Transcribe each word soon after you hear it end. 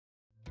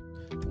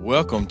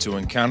Welcome to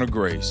Encounter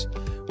Grace,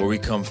 where we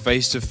come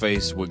face to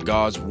face with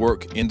God's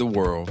work in the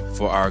world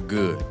for our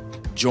good.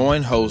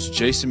 Join host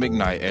Jason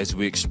McKnight as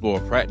we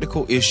explore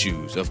practical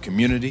issues of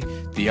community,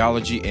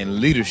 theology, and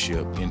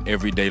leadership in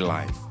everyday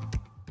life.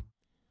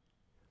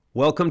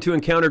 Welcome to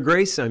Encounter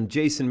Grace. I'm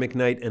Jason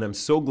McKnight, and I'm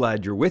so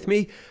glad you're with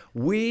me.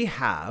 We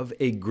have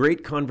a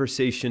great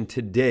conversation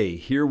today.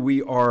 Here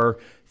we are,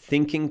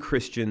 thinking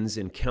Christians,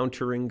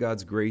 encountering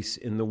God's grace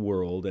in the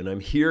world, and I'm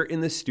here in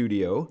the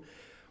studio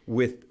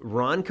with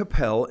Ron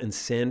Capell and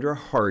Sandra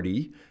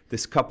Hardee,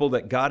 this couple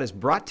that God has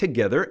brought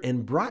together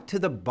and brought to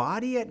the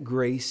body at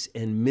Grace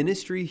and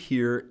ministry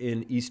here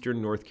in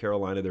Eastern North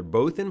Carolina. They're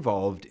both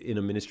involved in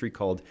a ministry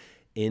called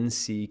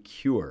NC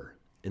Cure.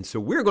 And so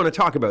we're going to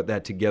talk about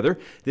that together,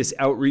 this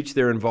outreach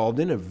they're involved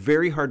in, a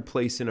very hard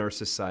place in our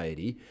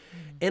society.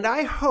 And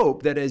I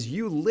hope that as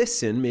you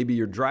listen, maybe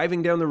you're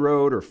driving down the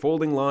road or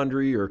folding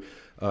laundry or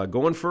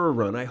going for a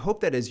run, I hope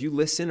that as you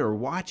listen or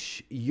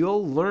watch,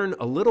 you'll learn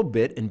a little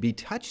bit and be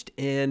touched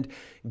and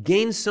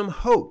gain some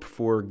hope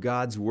for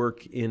God's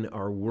work in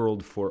our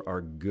world for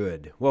our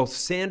good. Well,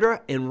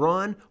 Sandra and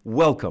Ron,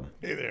 welcome.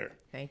 Hey there.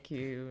 Thank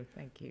you.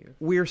 Thank you.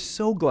 We're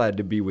so glad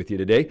to be with you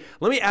today.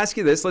 Let me ask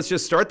you this. Let's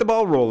just start the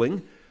ball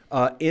rolling.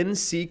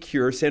 NC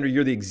Cure. Sandra,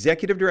 you're the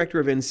executive director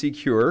of NC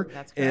Cure.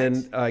 That's correct.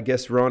 And I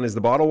guess Ron is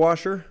the bottle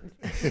washer?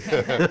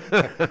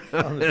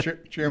 I'm the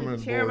chairman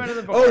of the board. Of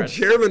the board. Oh,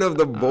 chairman of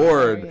the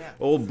board. Yes.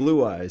 Old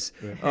Blue Eyes.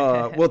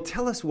 Well,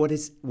 tell us what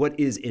is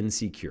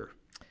NC Cure?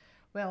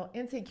 Well,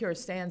 NC Cure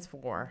stands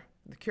for,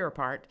 the cure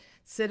part,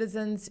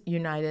 Citizens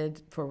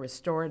United for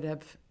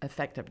Restorative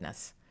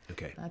Effectiveness.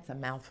 Okay. That's a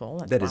mouthful.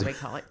 That's That why is- we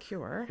call it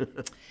CURE.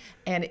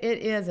 And it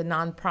is a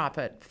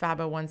nonprofit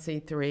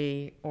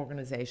 501c3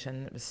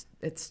 organization.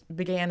 It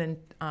began in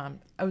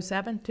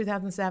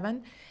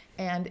 2007,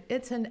 and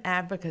it's an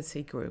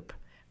advocacy group.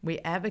 We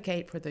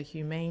advocate for the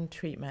humane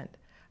treatment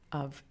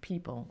of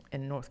people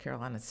in North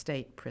Carolina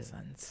state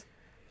prisons.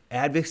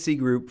 Advocacy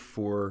group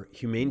for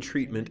humane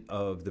treatment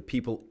of the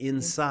people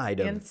inside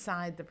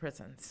the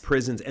prisons.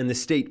 prisons and the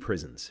state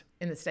prisons.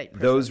 In the state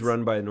prisons. Those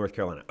run by North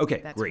Carolina.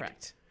 Okay, That's great.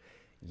 correct.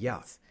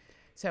 Yeah.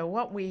 So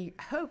what we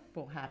hope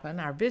will happen,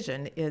 our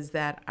vision, is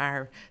that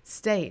our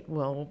state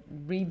will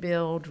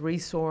rebuild,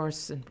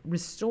 resource, and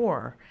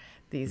restore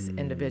these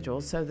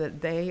individuals so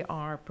that they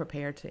are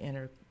prepared to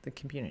enter the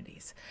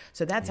communities.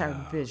 So that's our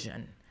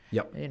vision.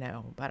 Yep. You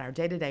know, but our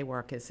day-to-day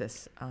work is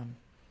this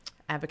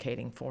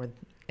advocating for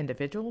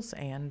individuals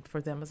and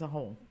for them as a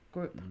whole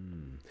group.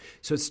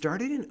 So it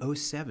started in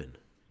 2007.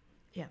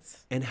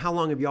 Yes. And how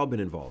long have y'all been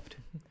involved?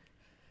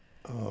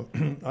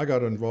 I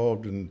got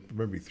involved in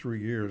maybe 3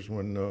 years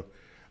when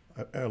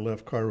I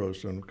left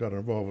Kairos and got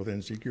involved with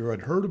NC Cure. I'd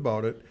heard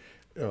about it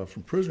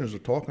from prisoners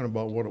talking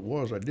about what it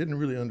was. I didn't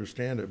really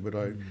understand it, but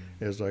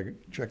as I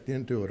checked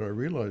into it, I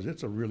realized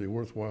it's a really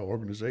worthwhile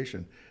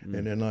organization.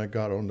 And then I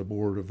got on the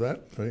board of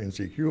that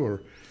NC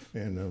Cure,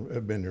 and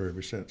I've been there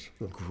ever since.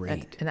 So.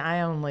 Great. And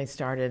I only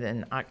started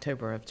in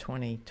October of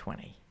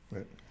 2020.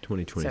 Right.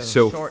 2020.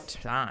 So short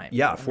time.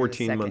 Yeah, I mean, the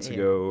 14 second months year.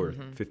 ago or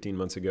 15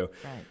 months ago.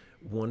 Right.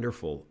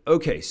 Wonderful.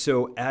 Okay,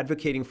 so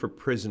advocating for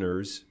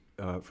prisoners,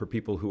 for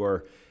people who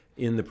are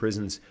in the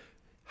prisons,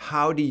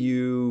 how do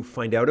you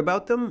find out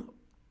about them?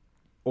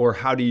 Or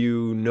how do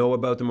you know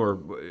about them? Or,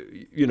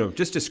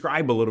 just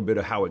describe a little bit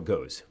of how it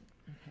goes.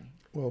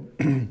 Well,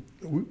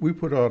 we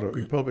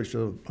published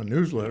a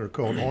newsletter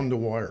called On the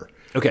Wire.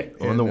 Okay,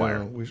 On the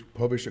Wire. We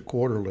publish it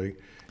quarterly,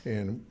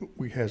 and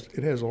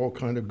it has all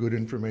kind of good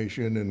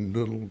information and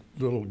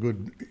little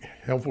good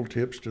helpful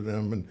tips to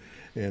them and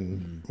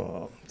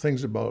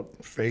things about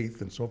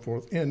faith and so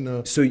forth.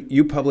 And So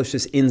you publish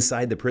this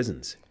inside the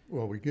prisons?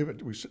 well, we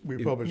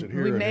publish it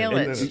here. We mail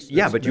it.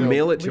 But you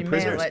mail it to We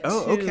prisoners. mail it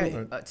Oh,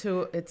 to,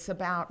 okay. it's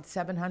about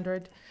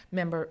 700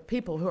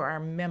 people who are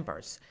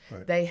members.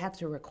 Right. They have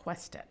to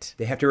request it.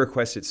 They have to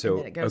request it, so, And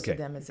then it goes okay. to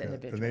them as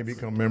individuals. And they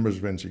become members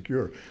of NC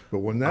Cure. But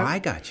when that I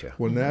gotcha.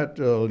 When that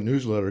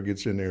newsletter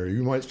gets in there,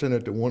 you might send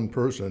it to one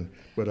person,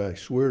 but I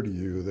swear to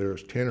you,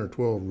 there's 10 or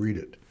 12 read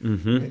it,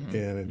 and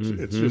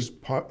it's just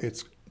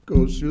it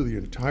goes through the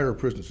entire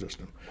prison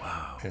system.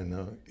 Wow. And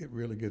it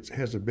really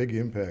has a big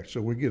impact.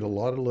 So we get a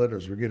lot of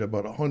letters. We get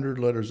about 100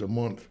 letters a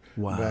month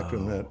back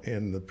from that,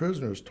 and the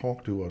prisoners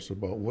talk to us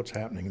about what's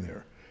happening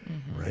there.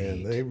 Right.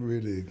 And they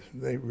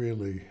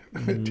really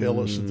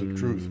tell us the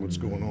truth, what's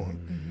going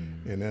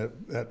on, and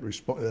that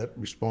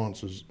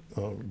response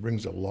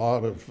brings a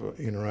lot of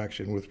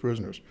interaction with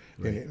prisoners,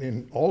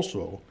 and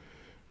also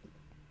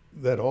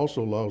that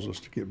also allows us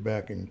to get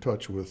back in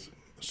touch with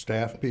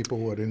staff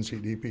people at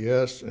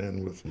NCDPS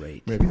and with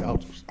maybe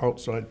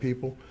outside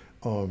people,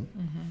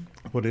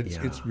 but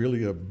it's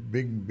really a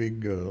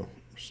big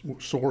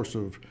source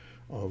of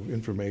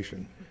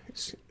information.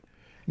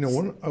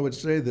 I would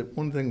say that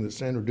one thing that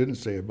Sandra didn't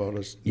say about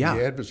us, the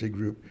advocacy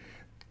group,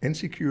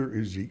 NC Cure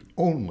is the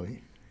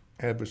only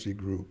advocacy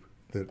group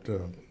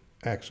that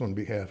acts on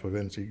behalf of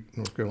NC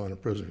North Carolina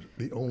prisoners.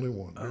 The only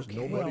one. There's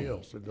nobody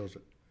else that does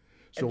it.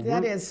 So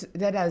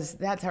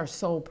that's our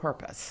sole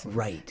purpose.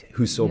 Right.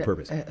 Whose sole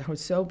purpose?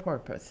 Whose sole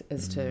purpose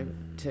is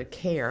to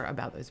care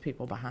about those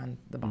people behind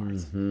the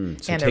bars So and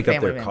take their up family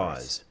their members.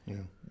 cause. yeah.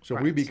 So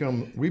Right.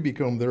 we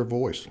become their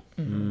voice.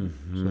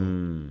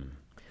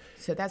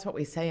 So that's what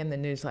we say in the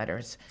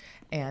newsletters,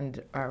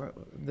 and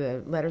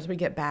the letters we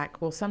get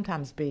back will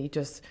sometimes be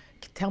just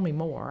tell me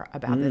more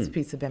about this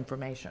piece of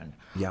information,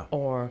 Yeah.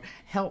 or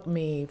help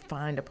me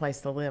find a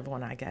place to live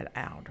when I get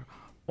out,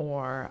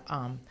 or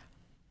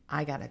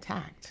I got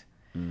attacked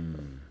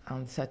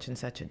on such and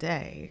such a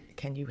day.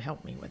 Can you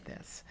help me with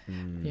this?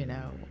 You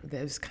know,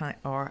 those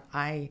or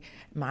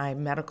my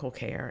medical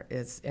care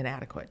is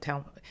inadequate.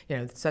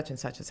 Such and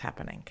such is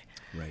happening.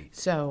 Right.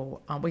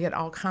 So we get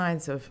all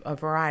kinds of a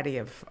variety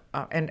of,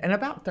 and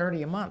about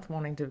 30 a month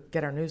wanting to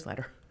get our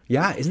newsletter.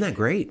 Yeah, isn't that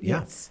great? Yeah.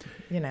 Yes,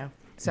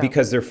 so.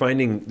 Because they're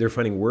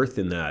finding worth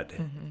in that,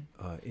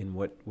 in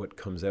what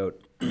comes out.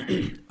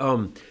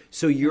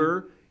 So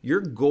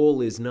your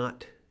goal is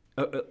not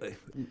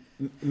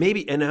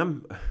maybe,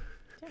 and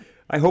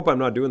I hope I'm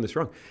not doing this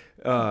wrong,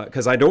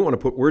 because I don't want to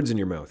put words in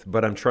your mouth,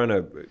 but I'm trying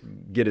to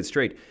get it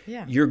straight.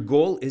 Yeah. Your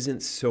goal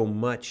isn't so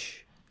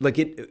much like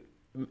it.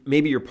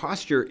 Maybe your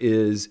posture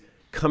is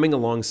coming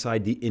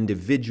alongside the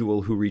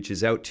individual who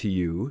reaches out to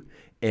you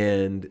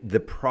and the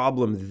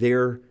problem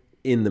they're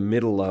in the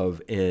middle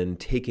of and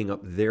taking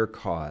up their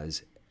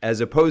cause, as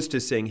opposed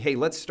to saying, hey,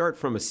 let's start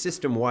from a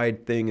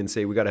system-wide thing and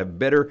say we got to have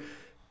better,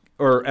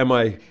 or am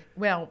I?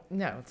 Well,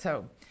 no.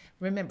 So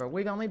remember,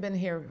 we've only been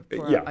here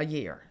for a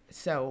year.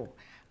 So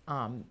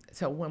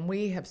when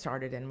we have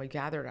started and we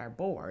gathered our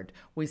board,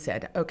 we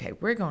said, okay,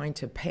 we're going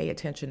to pay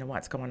attention to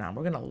what's going on.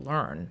 We're going to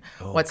learn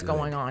what's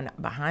going on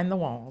behind the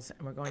walls,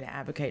 and we're going to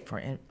advocate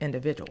for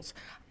individuals.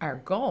 Our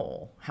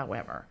goal,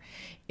 however,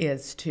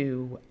 is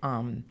to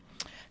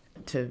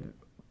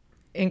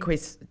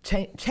increase,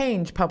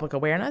 change public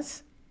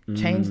awareness,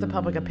 change the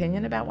public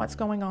opinion about what's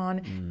going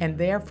on, and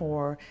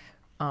therefore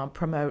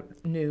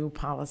promote new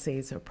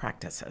policies or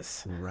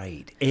practices.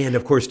 Right. And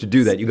of course, to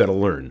do that, you got to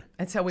learn.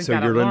 And so we've so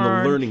got to you're learn.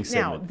 in the learning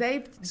segment.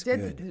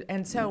 Now,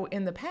 and so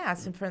in the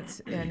past, and for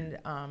instance,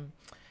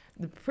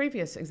 the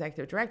previous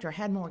executive director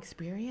had more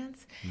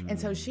experience, and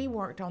so she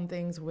worked on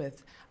things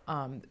with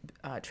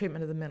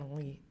treatment of the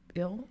mentally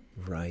ill.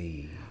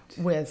 Right.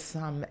 With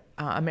some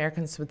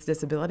Americans with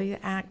Disability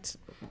Act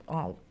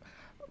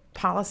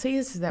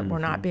policies that were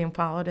not being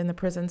followed in the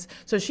prisons.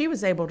 So she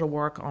was able to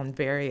work on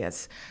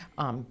various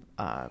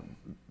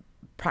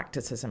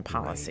practices and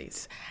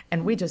policies. Right.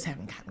 And we just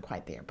haven't gotten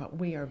quite there, but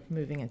we are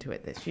moving into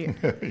it this year,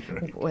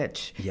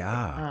 which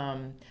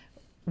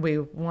we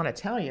want to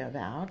tell you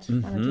about.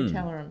 Why don't you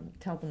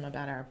tell them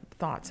about our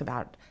thoughts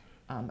about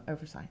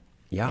oversight?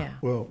 Yeah.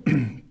 Well,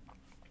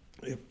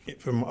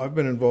 I've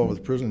been involved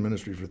with prison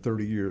ministry for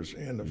 30 years,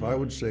 and if I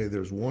would say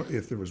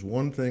if there was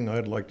one thing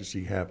I'd like to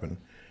see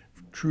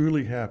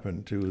truly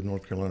happen to the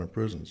North Carolina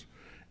prisons,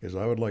 is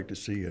I would like to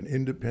see an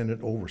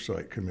independent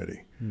oversight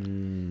committee,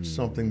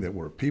 something that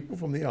where people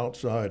from the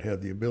outside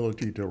have the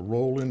ability to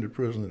roll into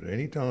prison at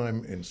any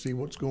time and see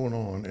what's going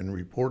on and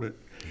report it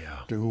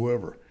to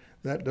whoever.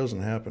 That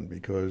doesn't happen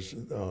because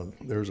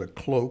there's a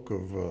cloak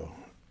of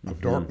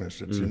darkness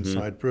that's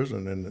inside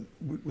prison, and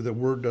the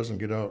word doesn't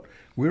get out.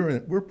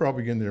 We're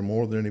probably in there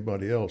more than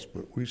anybody else,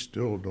 but we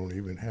still don't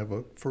even have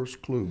a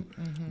first clue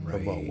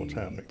about what's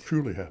happening,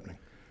 truly happening.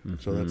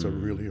 So that's a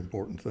really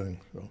important thing.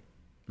 So.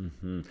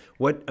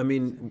 What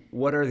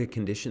are the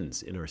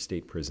conditions in our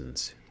state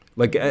prisons?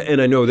 Like,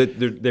 and I know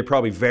that they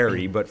probably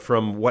vary, but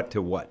from what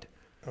to what?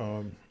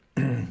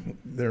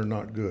 They're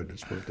not good.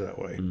 Let's put it that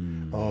way.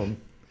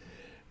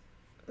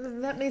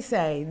 Let me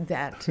say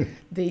that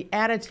the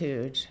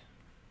attitude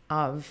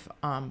of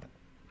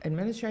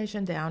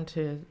administration down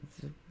to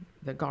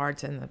the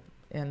guards in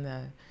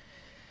the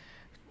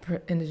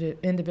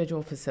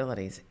individual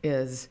facilities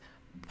is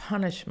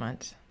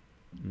punishment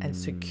and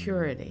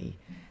security,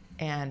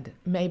 and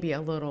maybe a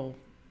little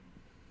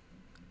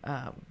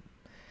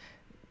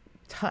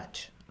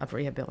touch of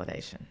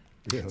rehabilitation.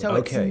 Yeah. So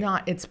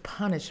it's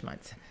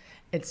punishment,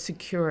 it's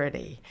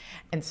security.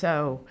 And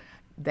so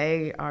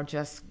they are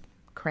just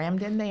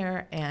crammed in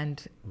there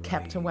and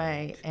kept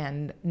away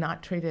and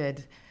not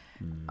treated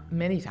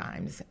many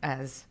times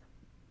as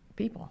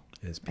people,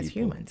 as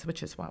humans,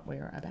 which is what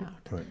we're about.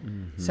 Right.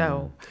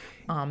 So,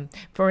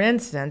 for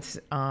instance,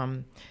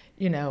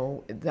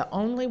 the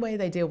only way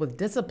they deal with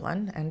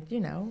discipline, and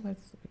you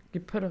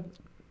put a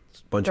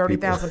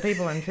 30,000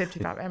 people in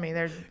 55. I mean,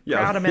 there's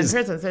crowd them in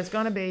prisons. There's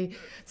going to be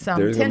some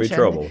tension. There's going to be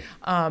trouble.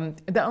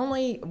 The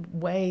only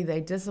way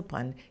they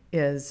discipline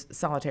is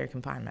solitary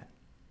confinement.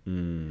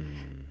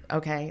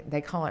 Okay,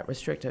 they call it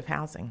restrictive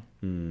housing.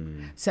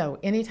 So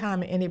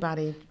anytime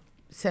anybody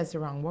says the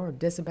wrong word,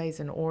 disobeys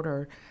an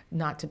order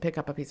not to pick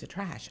up a piece of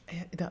trash,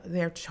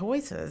 their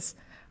choices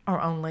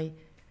are only,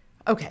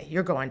 okay,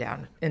 you're going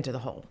down into the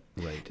hole.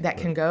 Right. That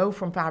can go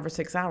from 5 or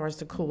 6 hours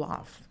to cool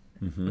off.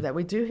 That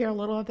we do hear a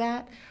little of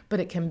that,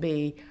 but it can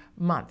be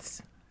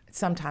months,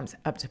 sometimes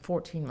up to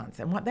 14 months.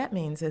 And what that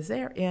means is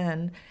they're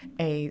in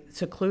a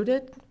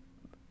secluded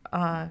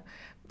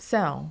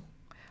cell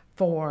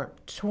for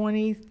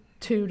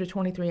 22 to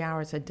 23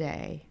 hours a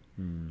day,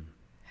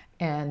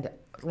 and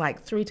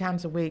like 3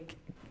 times a week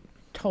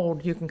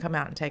told you can come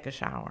out and take a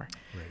shower,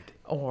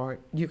 or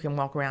you can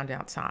walk around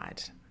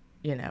outside,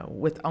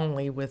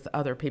 with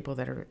other people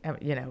that are,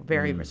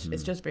 very,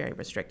 it's just very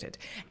restricted.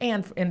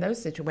 And in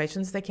those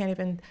situations, they can't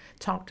even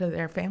talk to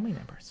their family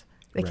members.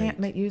 They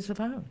can't use the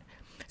phone.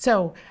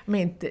 So, I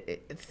mean,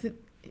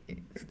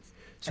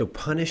 so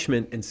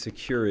punishment and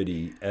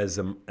security as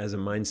a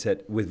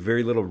mindset with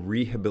very little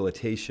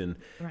rehabilitation,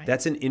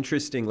 that's an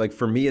interesting, like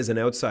for me as an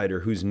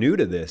outsider who's new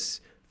to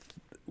this,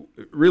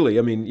 really,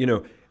 I mean,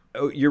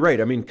 you're right.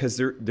 I mean, because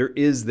there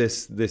is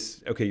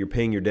this, okay, you're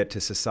paying your debt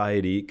to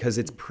society because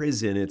it's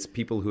prison, it's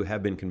people who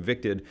have been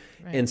convicted,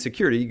 and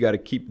security, you got to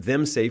keep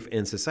them safe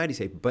and society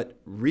safe. But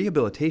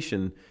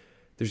rehabilitation,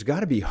 there's got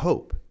to be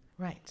hope.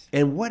 Right.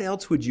 And what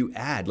else would you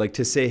add? Like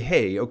to say,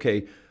 hey,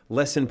 okay,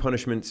 lessen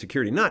punishment,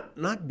 security,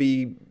 not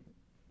be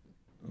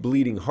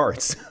bleeding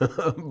hearts,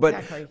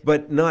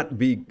 but not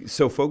be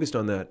so focused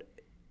on that.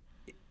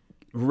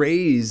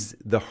 Raise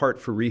the heart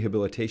for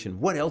rehabilitation.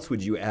 What else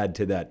would you add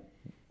to that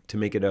to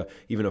make it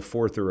even a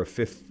 4th or a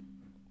 5th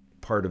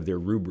part of their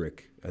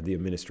rubric of the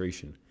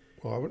administration?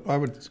 Well, I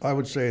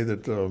would say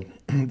that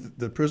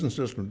the prison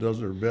system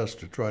does their best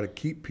to try to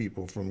keep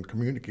people from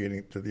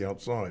communicating to the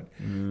outside.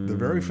 The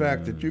very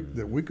fact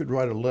that we could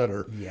write a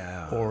letter,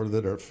 or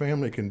that our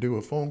family can do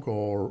a phone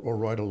call or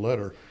write a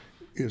letter,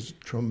 is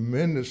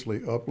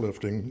tremendously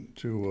uplifting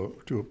to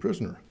a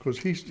prisoner, because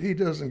he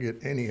doesn't get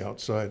any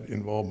outside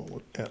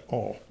involvement at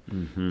all,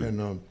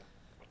 and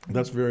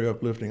that's very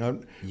uplifting.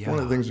 One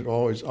of the things that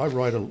I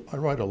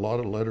write a lot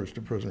of letters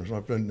to prisoners.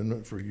 I've been doing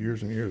it for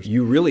years and years.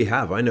 You really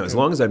have, I know, as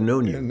long as I've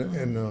known you.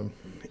 And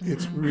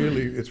it's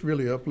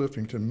really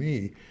uplifting to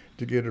me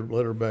to get a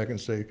letter back and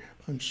say,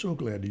 I'm so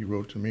glad you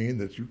wrote to me and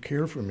that you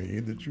care for me,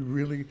 that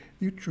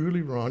you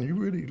truly, Ron, you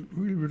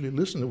really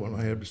listen to what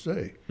I have to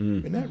say.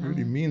 And that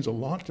really means a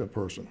lot to a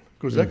person,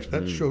 because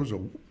that shows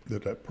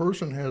that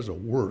person has a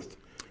worth,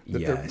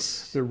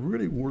 that they're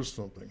really worth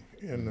something.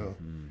 And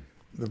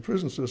the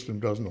prison system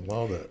doesn't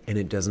allow that. And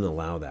it doesn't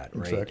allow that,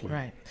 right? Exactly.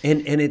 Right.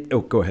 And it,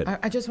 go ahead.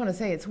 I just want to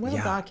say it's well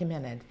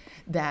documented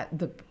that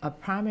a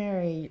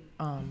primary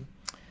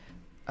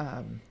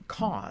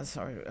cause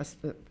or a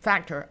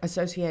factor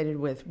associated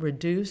with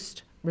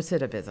reduced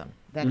recidivism,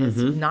 that is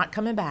not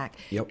coming back,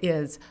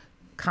 is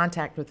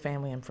contact with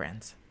family and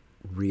friends.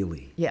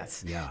 Really?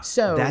 Yes. Yeah.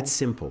 So that's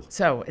simple.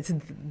 So it's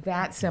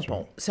that simple.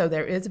 Right. So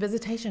there is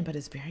visitation, but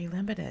it's very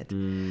limited.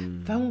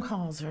 Phone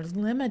calls are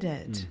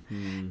limited.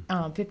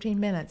 15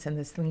 minutes, and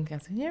this thing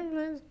goes,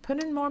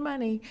 put in more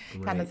money,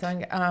 kind of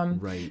thing.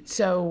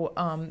 So,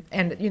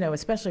 and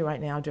especially right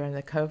now during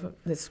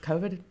this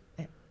COVID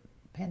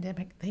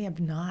pandemic, they have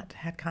not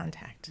had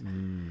contact.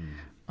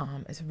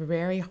 It's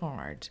very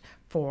hard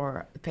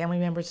for family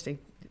members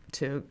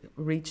to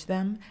reach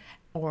them,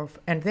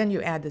 and then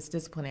you add this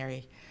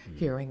disciplinary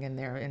hearing in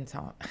there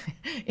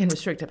in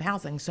restrictive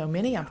housing. So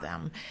many of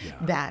them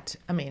that,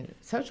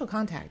 social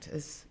contact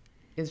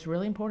is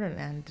really important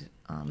and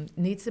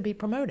needs to be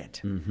promoted.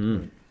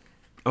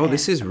 Oh,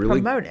 this is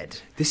really promoted.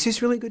 This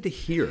is really good to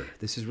hear.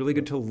 This is really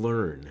good to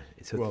learn.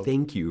 So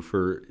thank you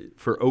for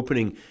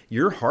opening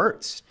your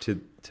hearts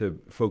to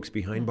folks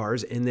behind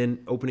bars, and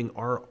then opening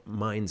our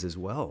minds as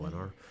well, and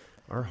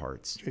our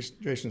hearts.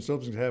 Jason,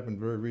 something happened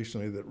very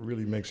recently that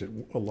really makes it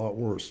a lot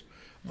worse.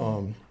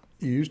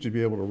 You used to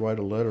be able to write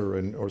a letter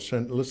or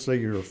send. Let's say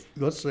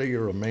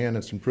you're a man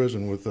that's in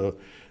prison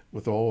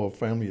with all a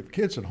family of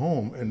kids at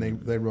home, and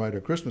they write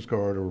a Christmas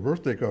card or a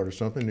birthday card or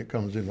something that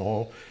comes in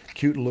all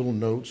cute little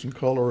notes and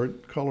coloring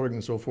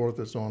and so forth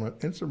that's on it.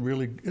 It's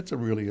a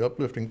really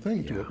uplifting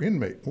thing to an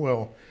inmate.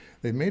 Well,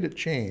 they made it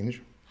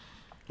change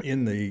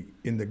in the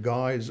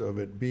guise of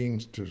it being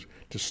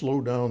to slow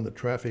down the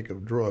traffic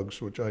of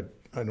drugs, which I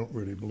don't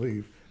really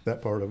believe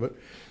that part of it.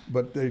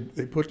 But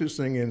they put this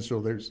thing in so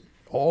there's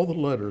all the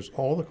letters,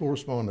 all the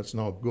correspondence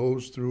now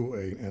goes through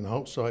an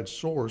outside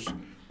source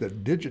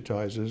that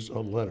digitizes a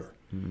letter.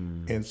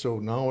 And so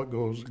now it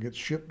gets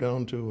shipped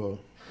down to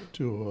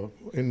a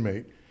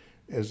inmate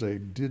as a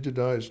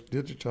digitized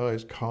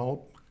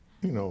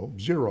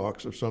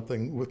Xerox of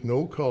something with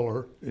no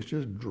color. It's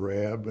just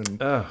drab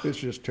and it's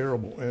just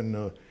terrible.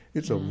 And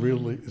it's a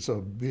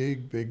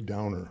big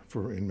downer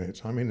for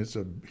inmates. It's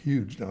a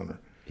huge downer.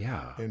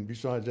 Yeah. And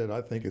besides that,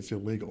 I think it's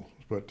illegal.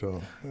 But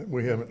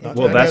we haven't.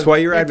 Well, that's why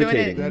you're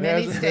advocating. Doing it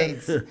in many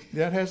states.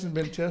 That hasn't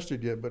been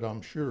tested yet, but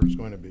I'm sure it's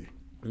going to be.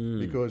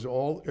 Because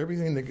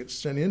everything that gets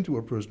sent into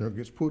a prisoner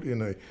gets put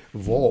in a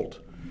vault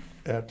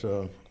at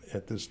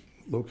this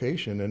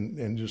location,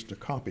 and just a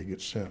copy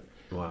gets sent.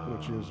 Wow.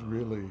 Which is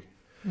really.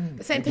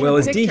 The same thing. Well,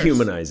 with it's pictures.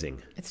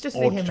 dehumanizing. It's just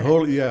dehumanizing.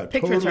 Totally,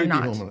 Pictures totally are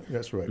not dehumanizing.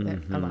 That's right.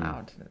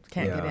 allowed.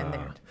 Can't get in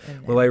there.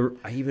 Well,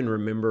 I even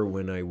remember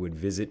when I would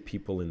visit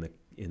people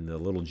in the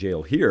little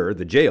jail here,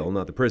 the jail,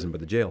 not the prison,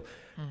 but the jail,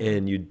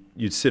 and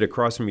you'd sit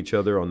across from each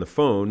other on the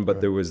phone,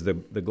 but there was the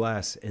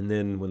glass. And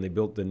then when they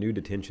built the new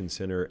detention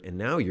center, and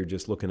now you're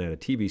just looking at a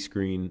TV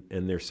screen,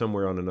 and they're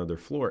somewhere on another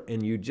floor,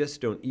 and you just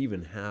don't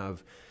even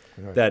have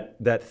Right.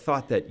 That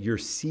thought that you're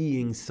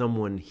seeing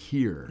someone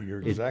here.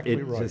 You're exactly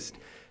right. Just,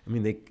 I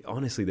mean, they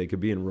could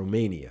be in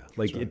Romania.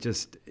 Like right. it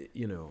just,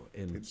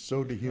 and It's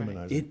so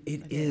dehumanizing.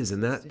 it is,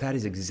 and that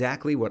is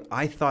exactly what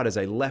I thought as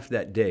I left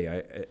that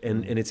day.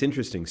 And it's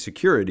interesting,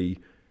 security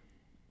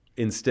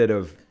instead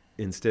of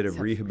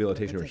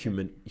rehabilitation or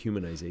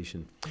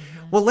humanization.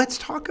 Mm-hmm. Well, let's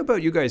talk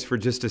about you guys for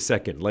just a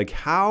second. Like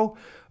how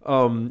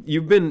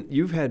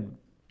you've had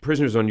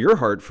prisoners on your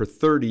heart for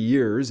 30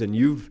 years, and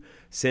you've,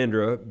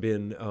 Sandra,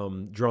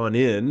 been drawn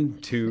in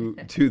to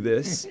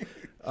this.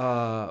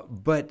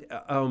 But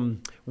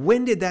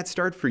when did that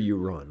start for you,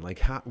 Ron? Like,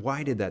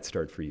 why did that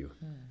start for you?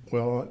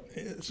 Well,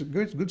 it's a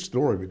good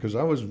story because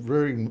I was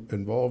very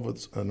involved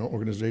with an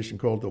organization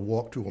called the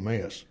Walk to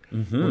Emmaus,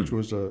 Mm-hmm. which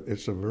was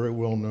it's a very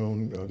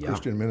well-known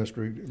Christian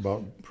ministry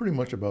pretty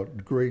much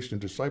about grace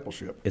and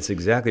discipleship. It's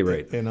exactly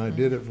right. And I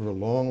did it for a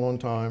long, long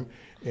time,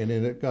 and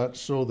then it got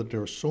so that there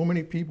were so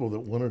many people that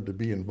wanted to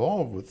be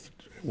involved with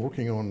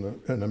working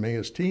on an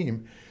Emmaus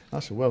team.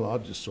 I said, well, I'll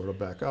just sort of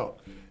back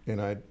out.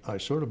 And I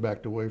sort of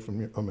backed away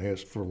from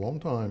Emmaus for a long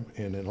time,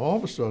 and then all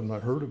of a sudden I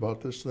heard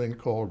about this thing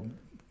called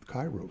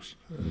Kairos.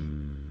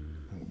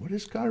 What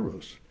is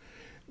Kairos?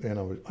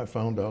 And I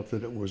found out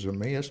that it was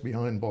Emmaus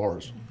behind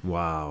bars.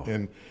 Wow.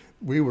 And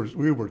we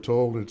were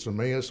told it's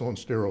Emmaus on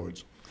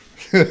steroids.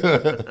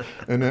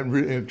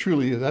 and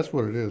truly that's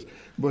what it is.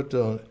 But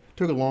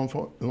took a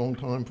long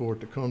time for it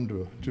to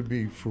come to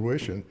be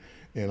fruition.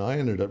 And I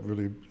ended up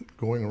really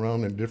going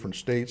around in different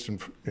states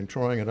and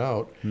trying it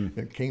out,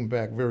 and came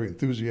back very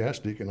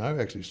enthusiastic. And I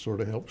actually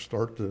sort of helped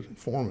start the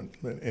forum,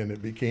 and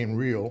it became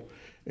real.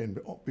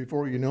 And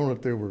before you know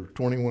it, there were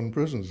 21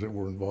 prisons that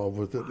were involved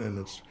with it,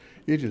 and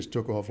it just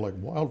took off like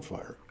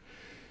wildfire.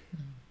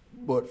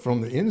 But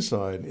from the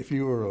inside, if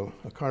you were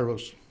a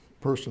Kairos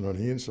person on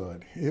the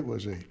inside, it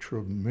was a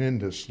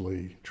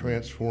tremendously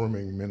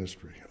transforming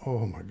ministry.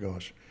 Oh my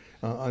gosh.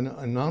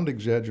 I'm not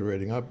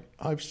exaggerating.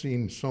 I've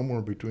seen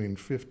somewhere between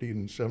 50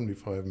 and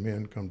 75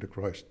 men come to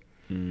Christ,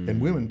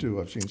 and women too.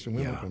 I've seen some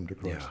women come to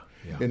Christ,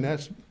 and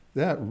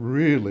that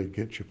really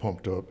gets you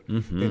pumped up,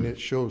 and it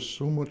shows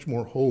so much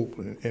more hope.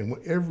 And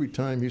every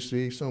time you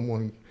see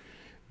someone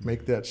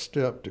make that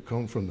step to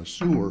come from the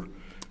sewer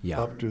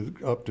up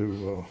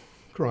to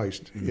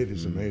Christ, it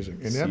is amazing,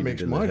 and that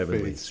makes my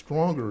faith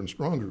stronger and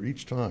stronger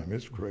each time.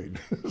 It's great.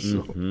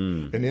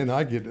 And then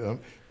I get.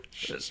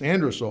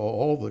 Sandra saw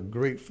all the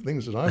great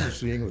things that I was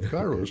seeing with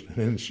Kairos,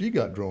 and she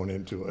got drawn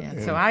into it.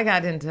 Yeah, so I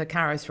got into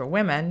Kairos for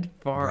women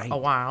for a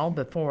while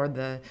before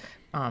the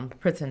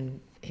prison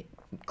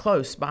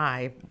close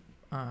by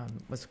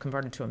was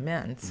converted to a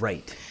men's.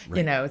 Right.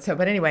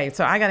 But anyway,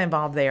 so I got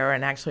involved there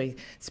and actually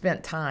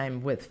spent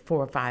time with 4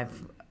 or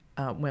 5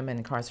 women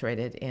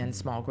incarcerated in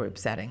small group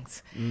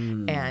settings.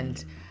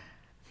 And,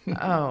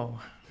 well,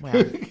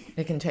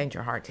 it can change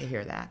your heart to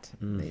hear that.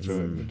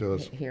 It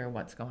does. Hear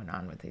what's going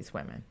on with these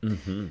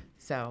women.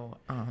 So,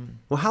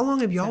 well, how long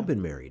have y'all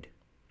been married?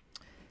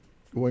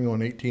 Going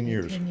on 18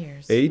 years. 18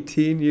 years.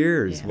 18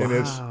 years. Yeah.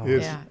 Wow.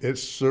 And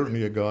it's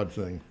certainly a God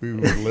thing. We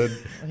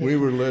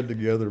were led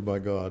together by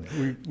God.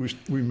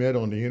 We met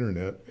on the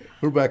internet.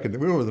 We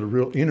were the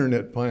real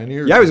internet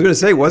pioneers. Yeah, I was going to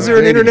say, was there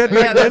an internet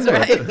back then?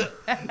 That's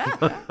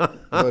right.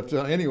 But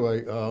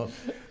anyway,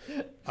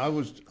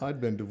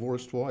 I'd been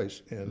divorced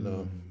twice,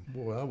 and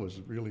boy, I was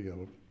really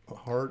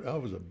I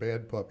was a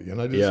bad puppy, and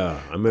I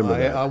remember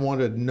that. I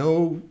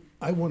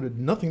wanted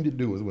nothing to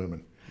do with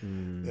women.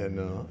 And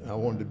I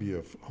wanted to be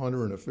a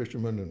hunter and a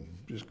fisherman and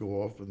just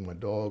go off with my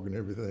dog and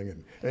everything.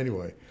 And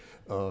anyway,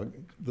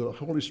 the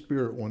Holy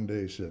Spirit one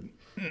day said,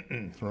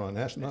 Ron,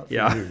 that's not for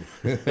you.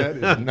 That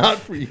is not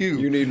for you.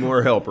 You need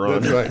more help,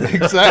 Ron. That's right.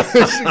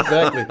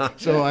 Exactly.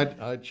 So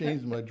I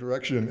changed my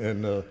direction,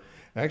 and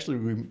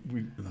actually,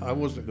 I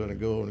wasn't going to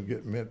go and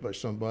get met by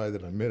somebody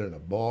that I met in a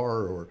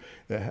bar, or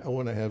that I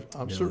want to have.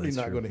 I'm certainly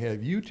not going to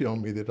have you tell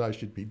me that I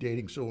should be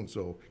dating so and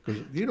so,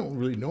 because you don't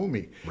really know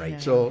me. Right. Yeah.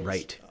 So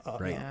Right.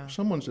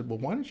 Someone said, "Well,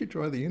 why don't you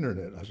try the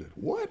internet?" I said,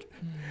 "What?"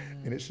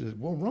 And it says,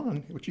 "Well,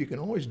 Ron, what you can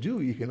always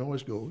do, you can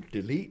always go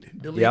delete."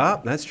 Yeah,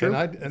 that's true.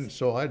 And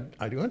so I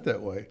went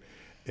that way,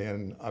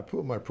 and I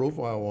put my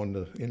profile on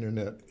the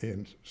internet,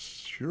 and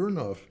sure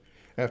enough,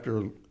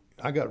 after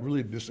I got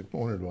really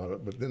disappointed about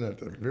it, but then at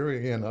the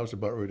very end, I was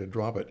about ready to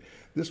drop it.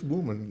 This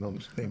woman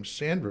named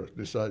Sandra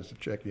decides to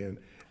check in,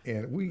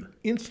 and we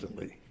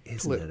instantly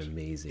clicked. Isn't that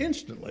amazing?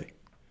 Instantly.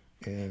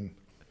 And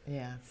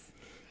Yes.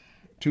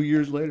 2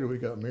 years later, we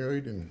got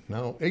married, and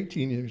now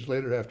 18 years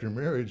later after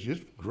marriage,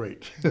 it's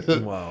great.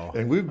 Wow.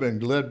 And we've been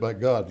led by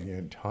God the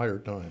entire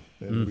time,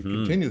 and we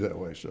continue that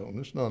way. So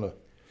it's not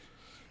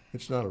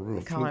a real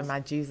I call him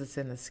my Jesus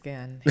in the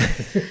skin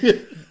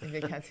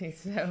because he's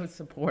so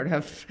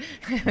supportive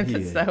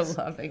and so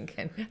loving.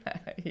 And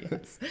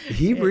yes,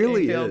 He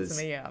really it builds is.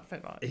 me up.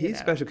 And, He's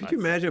special. Could you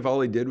imagine if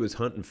all he did was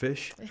hunt and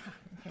fish?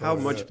 How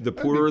much the That'd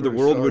be poorer the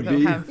pretty world would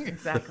be.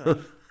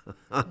 Exactly.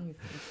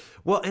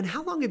 Well, and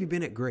how long have you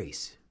been at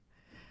Grace?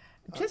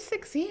 Just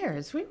 6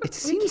 years. It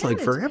seems like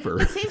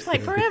forever. It seems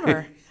like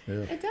forever. Yeah.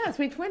 It does.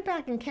 We went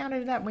back and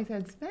counted it up, and we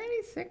said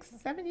maybe 6,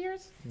 7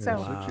 years. Yeah, So,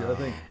 6 years, I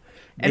think.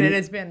 and it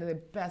has been the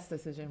best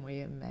decision we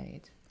have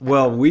made.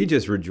 Well, we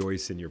just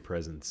rejoice in your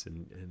presence,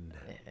 and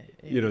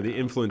you know, the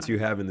influence you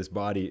have in this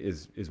body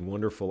is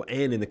wonderful,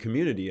 and in the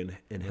community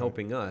and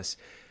helping us.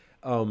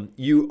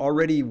 You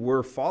already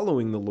were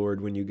following the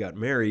Lord when you got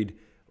married.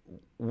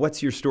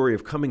 What's your story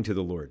of coming to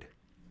the Lord?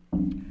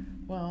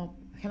 Well,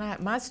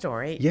 my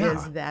story Yeah.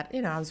 is that,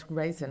 I was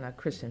raised in a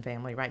Christian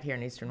family right here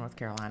in Eastern North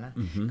Carolina.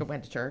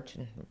 Went to church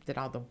and did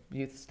all the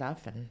youth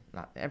stuff and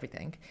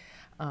everything.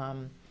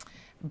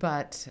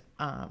 But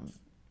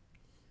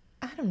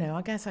I don't know,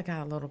 I guess I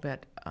got a little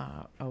bit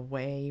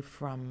away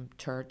from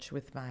church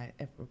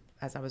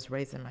as I was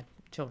raising my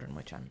children,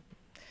 which I'm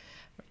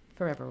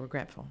forever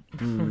regretful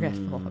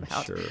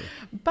about. Sure.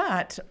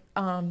 But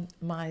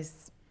my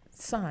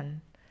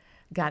son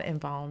got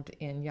involved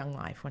in Young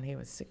Life when he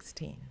was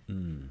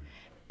 16.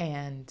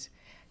 And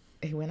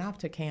he went off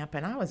to camp,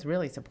 and I was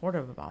really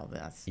supportive of all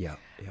this. Yeah.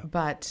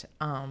 But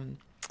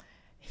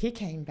he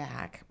came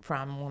back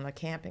from one of the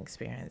camp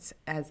experience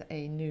as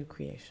a new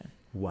creation.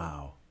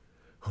 Wow.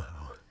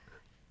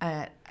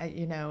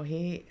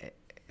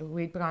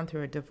 We'd gone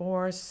through a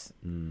divorce.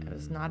 It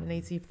was not an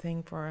easy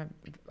thing for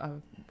a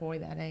boy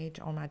that age,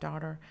 or my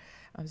daughter.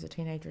 I was a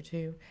teenager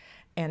too.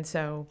 And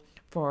so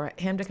for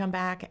him to come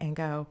back and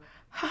go,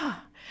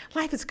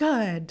 life is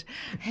good.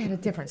 I had a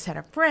different set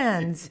of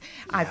friends.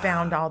 Yeah. I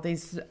found all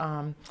these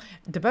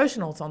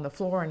devotionals on the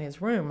floor in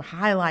his room,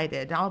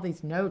 highlighted, all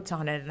these notes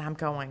on it, and I'm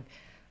going,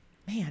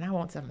 man, I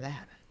want some of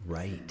that.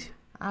 Right.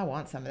 I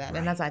want some of that. Right.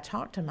 And as I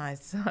talked to my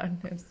son,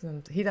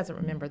 he doesn't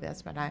remember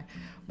this, but I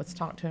was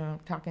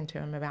talking to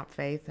him about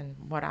faith and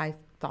what I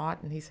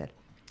thought, and he said,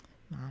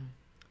 Mom,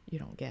 you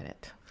don't get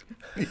it.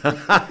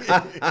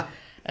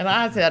 And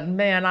I said,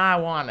 man, I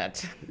want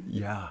it.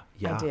 Yeah.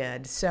 I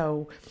did.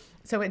 So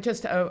it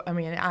just,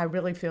 I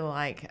really feel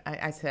like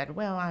I said,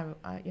 well,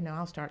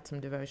 I'll start some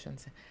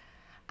devotions.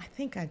 I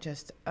think I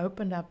just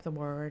opened up the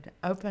Word,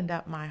 opened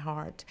up my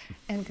heart,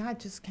 and God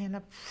just kind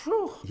of,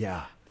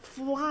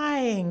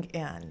 flying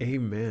in.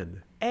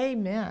 Amen.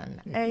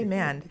 Amen.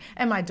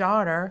 And my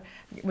daughter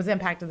was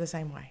impacted the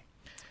same way.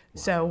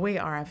 Wow. So we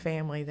are a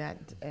family that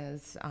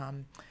is,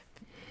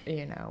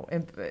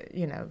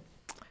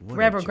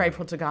 forever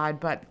grateful to God,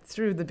 but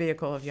through the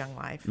vehicle of Young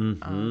Life.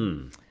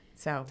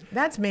 So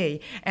that's me.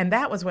 And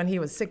that was when he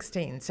was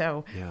 16.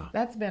 So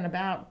that's been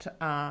about,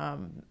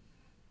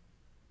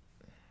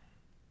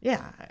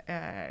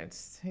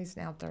 he's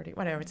now 30,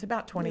 whatever. It's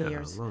about 20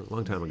 years.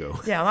 Long time ago.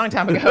 Yeah, a long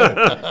time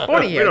ago.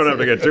 40 years. We don't have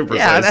to get too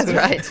precise. Yeah, that's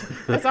right.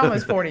 That's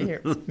almost 40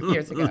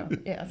 years ago.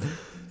 Yes.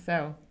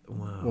 So.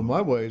 Wow. Well,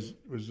 my ways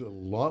was a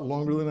lot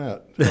longer than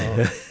that.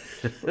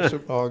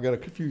 I got a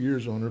few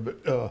years on her, but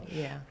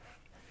yeah.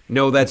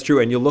 No, that's true,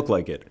 and you look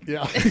like it.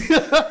 Yeah.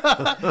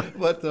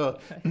 But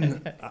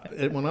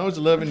when I was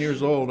 11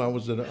 years old, I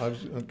was in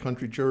a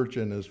country church,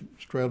 and this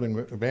traveling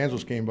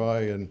evangelist came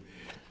by, and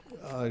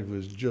I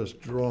was just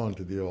drawn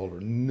to the altar.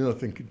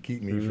 Nothing could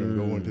keep me from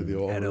going to the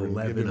altar At 11,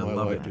 and giving my I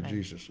love life it. to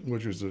Jesus,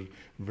 which is a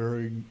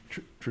very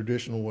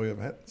traditional way of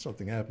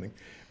something happening.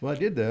 Well, I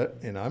did that,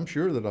 and I'm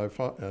sure that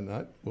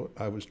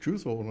I was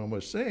truthful when I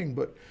was saying,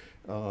 but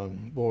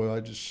I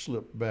just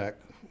slipped back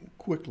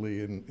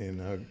quickly,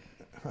 and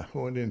I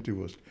went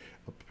into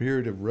a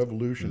period of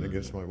revolution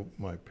against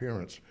my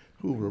parents,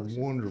 who were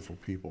wonderful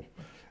people.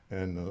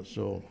 And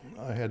so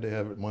I had to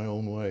have it my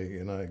own way,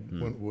 and I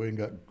went away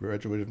and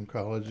graduated from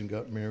college and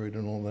got married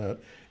and all that,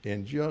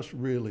 and just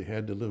really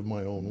had to live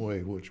my own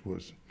way, which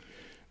was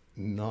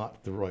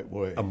not the right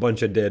way. A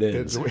bunch of dead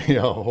ends.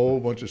 A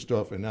whole bunch of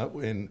stuff,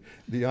 and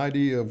the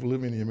idea of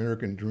living the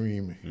American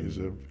dream is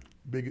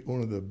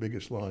one of the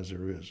biggest lies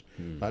there is.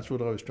 That's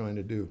what I was trying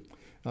to do.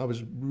 I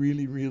was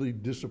really, really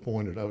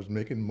disappointed. I was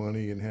making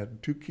money and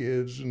had 2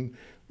 kids, and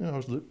I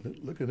was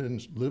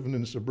living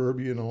in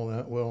suburbia and all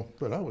that. Well,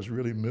 but I was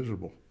really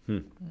miserable.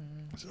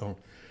 So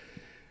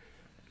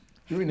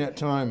during that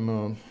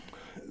time,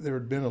 there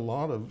had been a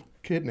lot of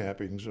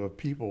kidnappings of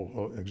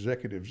people,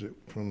 executives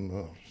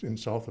from in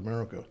South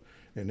America,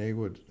 and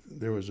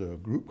there was a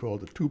group called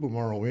the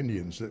Tupamaro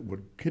Indians that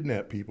would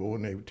kidnap people,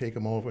 and they would take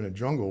them off in a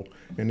jungle,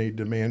 and they'd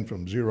demand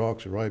from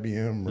Xerox or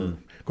IBM or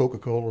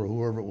Coca-Cola or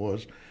whoever it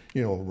was,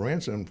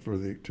 ransom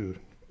to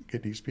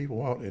get these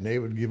people out, and they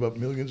would give up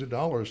millions of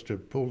dollars to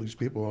pull these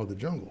people out of the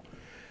jungle.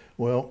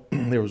 Well,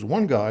 there was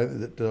one guy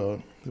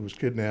that was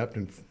kidnapped,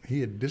 and he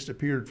had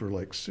disappeared for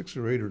like 6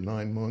 or 8 or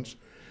 9 months,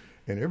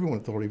 and everyone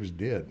thought he was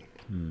dead.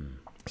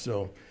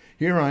 So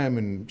here I am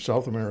in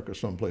South America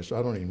someplace.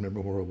 I don't even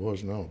remember where I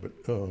was now, but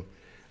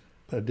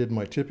I did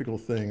my typical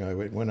thing. I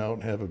went out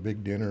and have a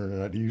big dinner,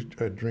 and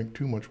I'd drink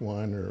too much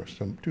wine or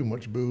too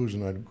much booze,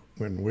 and I'd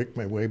wake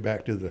my way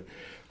back to the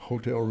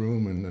hotel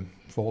room and then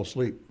fall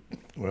asleep.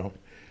 Well,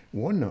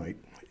 one night,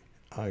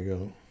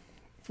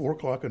 4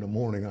 o'clock in the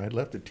morning, I had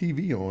left the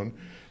TV on,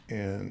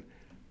 and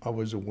I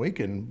was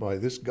awakened by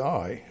this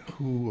guy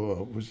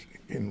who was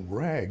in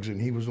rags, and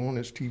he was on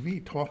his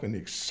TV talking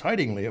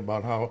excitingly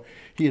about how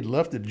he had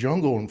left the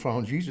jungle and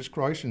found Jesus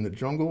Christ in the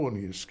jungle, and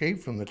he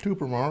escaped from the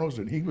Tupamaros,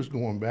 and he was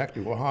going back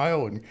to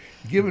Ohio and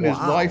giving his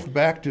life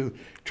back to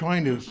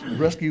trying to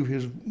rescue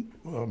his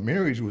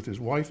marriage with his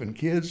wife and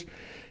kids.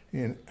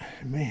 And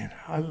man,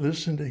 I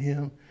listened to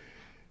him.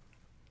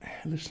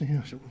 I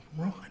said,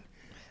 Ron,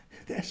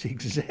 that's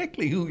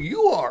exactly who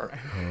you are.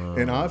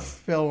 And I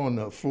fell on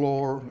the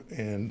floor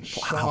and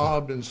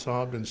sobbed and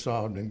sobbed and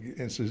sobbed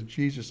and says,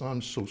 Jesus,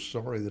 I'm so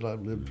sorry that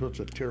I've lived such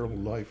a terrible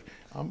life.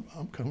 I'm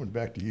coming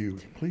back to you.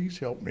 Please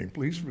help me.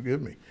 Please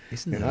forgive me.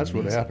 And that's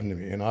what happened to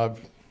me. And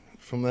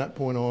from that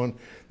point on,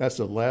 that's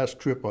the last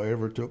trip I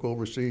ever took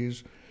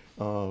overseas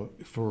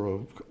for a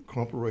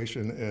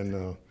compilation.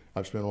 And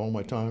I've spent all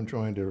my time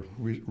trying to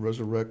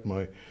resurrect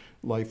my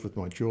life with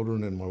my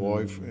children and my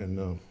wife.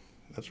 And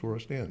that's where I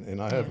stand,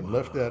 and I haven't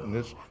left that,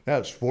 and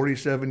that's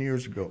 47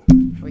 years ago.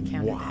 We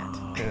counted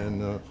that.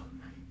 And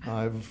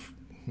I've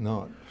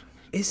not.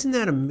 Isn't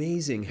that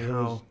amazing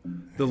how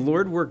the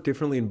Lord worked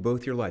differently in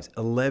both your lives?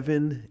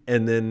 11,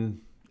 and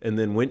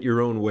then went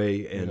your own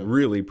way and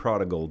really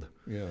prodigaled.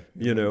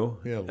 Until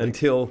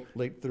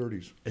late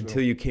 30s.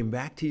 Until you came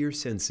back to your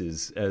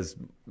senses, as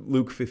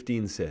Luke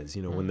 15 says.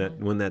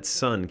 When that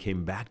son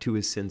came back to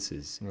his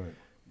senses, right.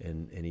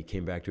 and he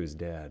came back to his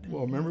dad.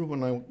 Well, remember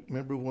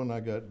when I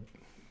got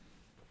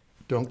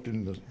dunked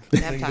in the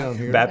thing down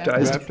here?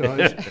 Baptized.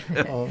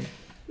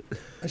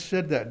 I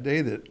said that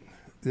day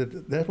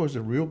that was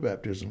a real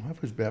baptism. I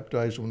was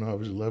baptized when I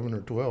was 11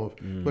 or 12,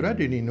 but I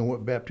didn't even know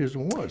what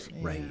baptism was.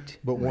 Right.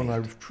 But when I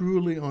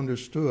truly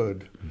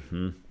understood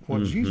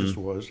what Jesus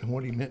was and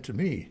what he meant to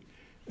me,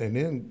 and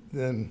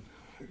then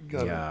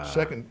got a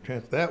second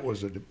chance, that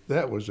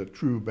was a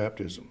true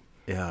baptism.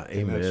 Yeah,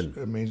 and amen.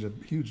 It makes a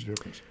huge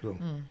difference. So.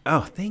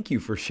 Oh, thank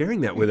you for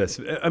sharing that with us.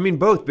 I mean,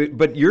 both,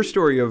 but your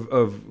story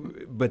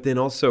but then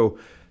also,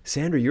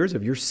 Sandra, yours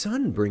of your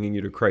son bringing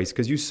you to Christ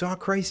because you saw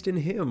Christ in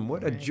him.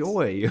 What a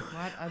joy.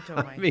 What a joy.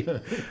 I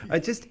mean,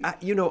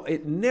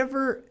 it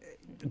never,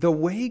 the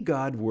way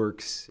God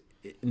works,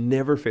 it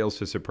never fails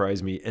to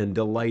surprise me and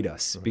delight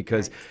us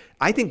because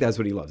I think that's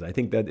what he loves. I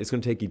think that it's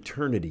going to take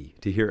eternity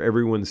to hear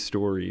everyone's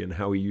story and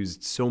how he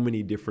used so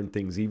many different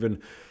things,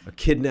 even a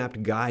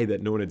kidnapped guy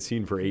that no one had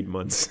seen for 8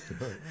 months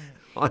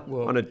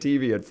on a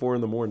TV at 4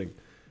 a.m.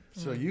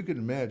 So you can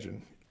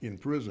imagine in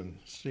prison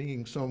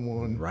seeing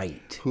someone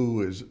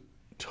who is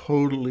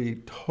totally,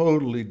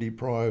 totally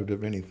deprived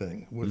of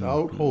anything,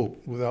 without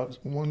hope, without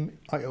one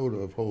iota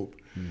of hope,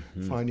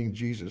 finding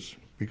Jesus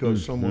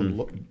because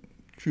someone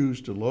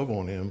choose to love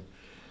on him,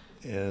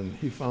 and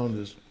he found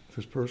this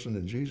person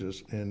in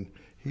Jesus, and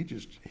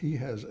he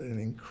has an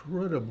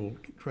incredible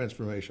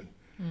transformation.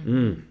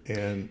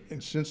 And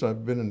since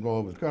I've been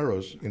involved with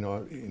Kairos,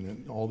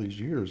 in all these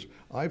years,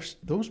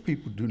 those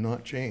people do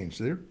not change.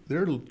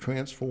 They're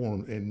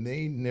transformed, and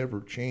they never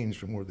change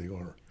from where they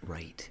are.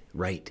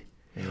 Right.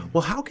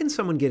 Well, how can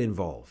someone get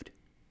involved?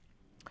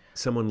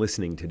 Someone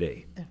listening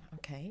today.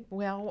 Okay.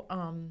 Well,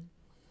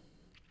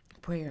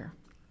 prayer.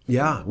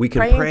 Yeah, we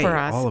can Praying pray, for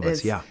us all of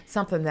us, is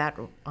something that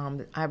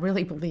I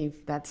really believe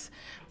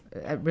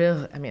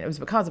it was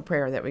because of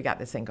prayer that we got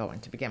this thing going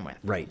to begin with.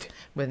 Right.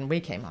 When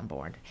we came on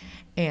board.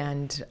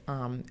 And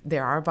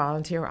there are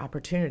volunteer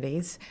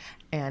opportunities,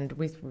 and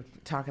we were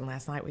talking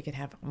last night, we could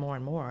have more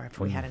and more if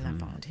we had enough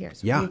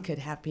volunteers. Yeah. We could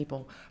have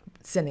people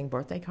sending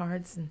birthday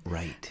cards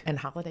and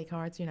holiday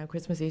cards,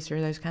 Christmas, Easter,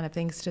 those kind of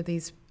things to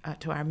these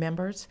to our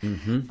members.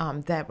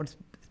 That would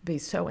be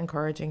so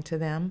encouraging to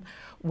them.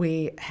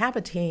 We have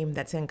a team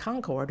that's in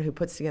Concord who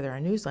puts together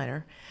our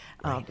newsletter,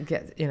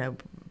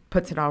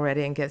 puts it all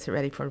ready and gets it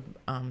ready for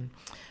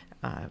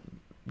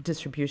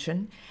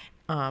distribution.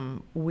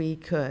 We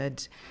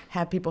could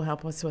have people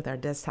help us with our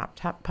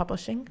desktop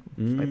publishing.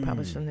 We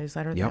publish the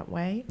newsletter that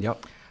way.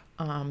 Yep.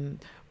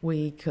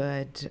 We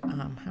could,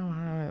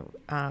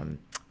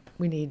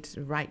 we need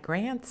to write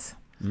grants.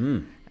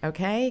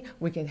 Okay,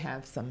 we can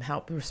have some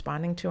help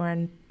responding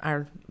to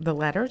the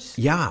letters.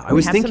 Yeah, I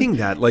was thinking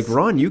that. Like,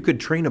 Ron, you could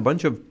train a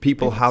bunch of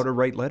people how to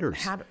write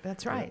letters.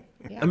 That's right.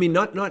 Yeah. I mean,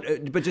 not,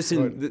 but just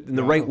in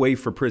the right way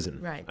for prison.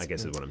 Right. I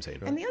guess is what I'm saying.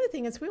 And the other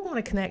thing is, we want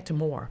to connect to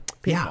more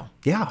people.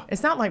 Yeah.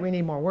 It's not like we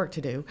need more work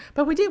to do,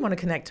 but we do want to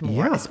connect to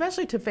more,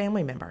 especially to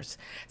family members.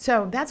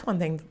 So that's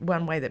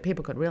one way that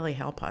people could really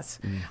help us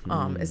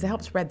is to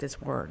help spread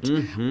this word.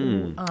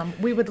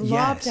 We would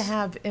love to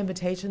have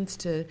invitations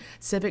to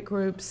civic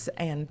groups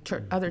and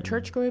other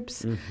church groups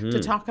to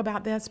talk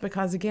about this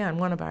because, again,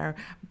 one of our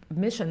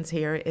missions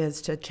here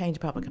is to change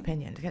public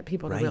opinion, to get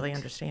people to really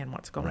understand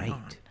what's going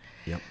on.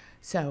 Yep.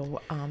 So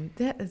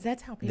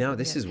that's how people. Now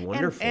this is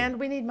wonderful, and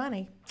we need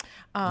money.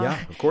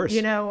 Of course.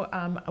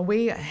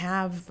 We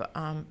have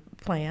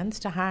plans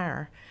to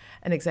hire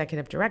an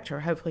executive director,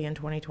 hopefully in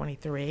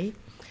 2023.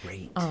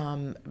 Great.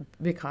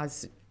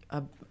 Because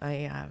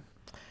a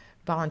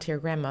volunteer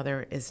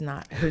grandmother who's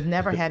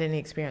never had any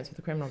experience with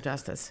the criminal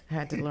justice,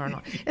 had to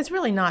learn. It's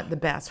really not the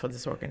best for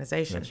this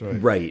organization. That's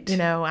right. Right. You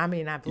know, I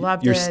mean, I've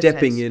loved You're it.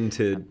 stepping in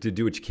to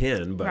do what you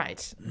can, but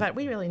Right, but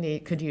we really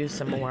could use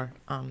some more.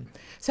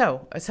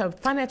 So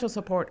financial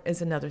support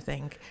is another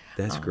thing.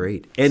 that's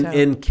great. And so-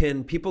 and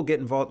can people get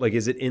involved? Like,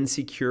 is it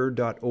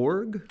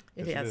nsecure.org?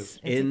 It Yes,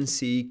 is.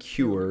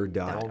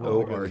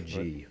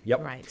 nsecure.org. Yep.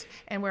 Right,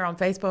 and we're on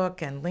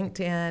Facebook and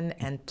LinkedIn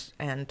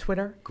and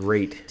Twitter.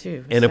 Great.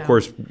 Too, And of so-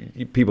 course,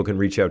 people can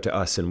reach out to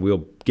us and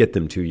we'll get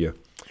them to you.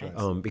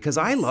 Because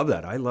I love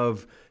that. I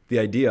love the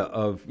idea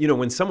of,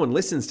 when someone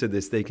listens to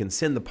this, they can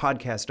send the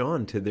podcast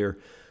on to their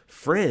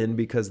friend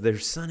because their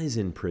son is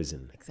in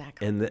prison.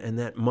 Exactly. And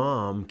that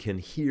mom can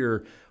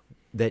hear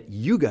that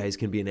you guys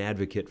can be an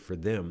advocate for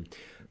them.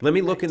 Let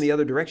me look in the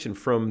other direction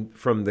from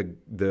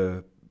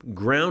the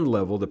ground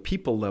level, the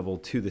people level,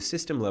 to the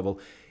system level.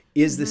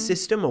 Is the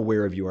system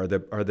aware of you? Are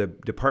the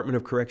Department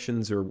of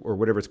Corrections or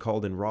whatever it's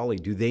called in Raleigh,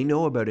 do they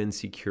know about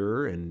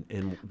Insecure? And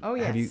Oh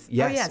yes. have you, Oh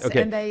yes.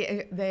 Okay. And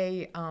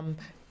they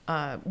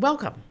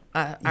welcome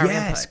our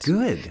Yes, input.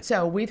 good.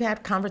 So we've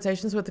had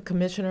conversations with the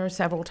commissioner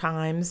several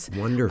times.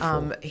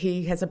 Wonderful.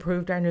 He has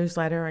approved our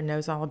newsletter and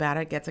knows all about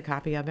it, gets a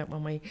copy of it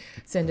when we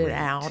send it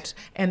out.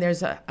 And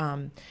there's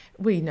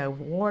we know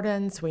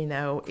wardens, we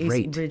know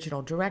Great. East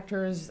regional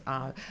directors,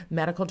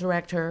 medical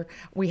director.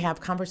 We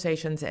have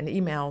conversations and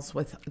emails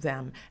with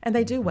them, and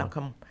they do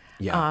welcome.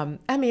 Yeah.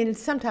 I mean,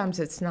 sometimes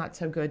it's not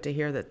so good to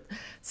hear that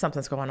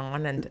something's going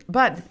on,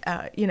 but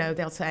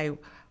they'll say,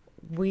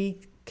 we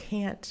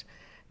can't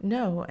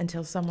know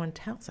until someone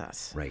tells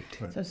us. Right.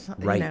 So,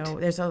 Right.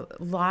 there's a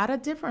lot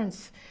of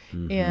difference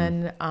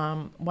in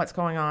what's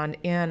going on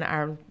in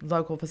our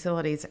local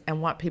facilities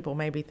and what people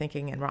may be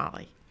thinking in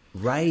Raleigh.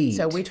 Right.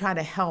 So we try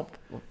to help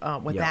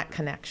with Yeah. that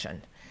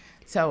connection.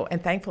 So,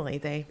 and thankfully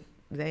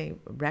they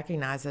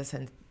recognize us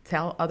and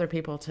tell other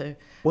people to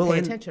pay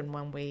attention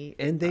when we.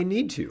 And they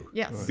need to.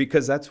 Yes.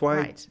 Because that's why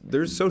Right.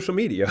 there's social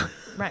media.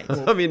 Right.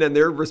 I mean, and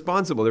they're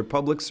responsible. They're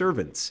public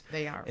servants.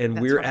 They are. And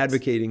That's we're right.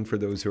 advocating for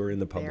those who are in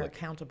the They are public.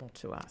 accountable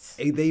to us.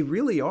 They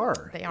really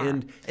are. They are.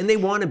 And they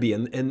want to be.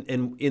 And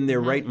in their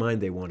right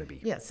mind, they want to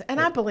be. Yes, and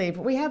I believe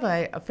we have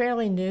a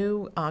fairly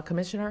new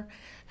commissioner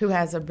who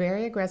has a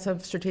very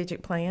aggressive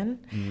strategic plan,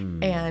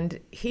 and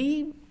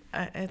he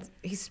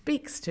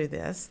speaks to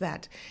this,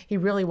 that he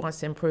really wants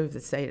to improve the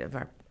state of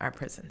our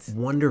prisons.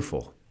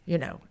 Wonderful.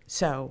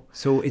 So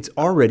So it's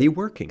already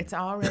working. it's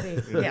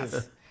already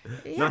yes.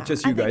 Not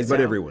just I you think guys, but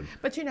so. everyone.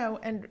 But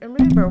and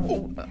remember,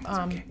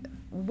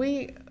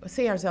 we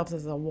see ourselves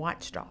as a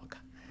watchdog.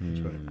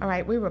 All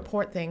right, we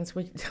report things.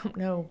 We don't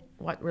know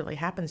what really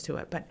happens to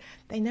it, but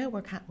they know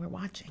we're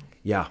watching.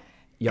 Yeah.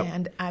 Yep.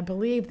 And I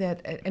believe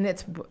that, and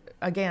it's,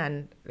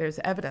 again, there's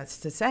evidence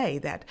to say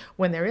that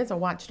when there is a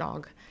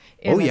watchdog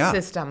in the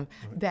system,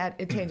 that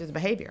it changes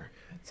behavior.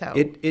 So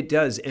It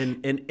does,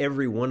 and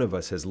every one of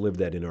us has lived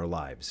that in our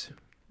lives.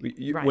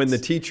 Right. When the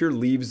teacher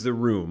leaves the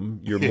room,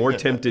 you're more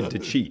tempted to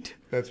cheat.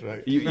 That's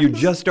right. You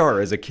just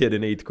are as a kid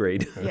in 8th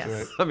grade. Yes.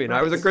 right. I mean,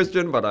 I was a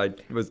Christian, but I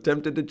was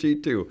tempted to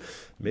cheat too.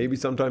 Maybe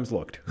sometimes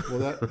looked. Well,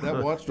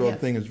 that watchdog Yes.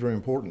 thing is very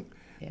important.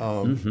 Yes.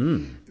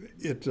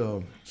 It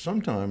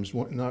sometimes,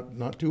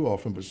 not too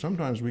often, but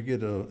sometimes we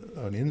get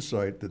an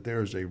insight that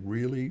there's a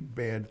really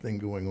bad thing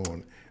going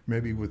on,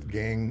 maybe with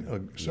gang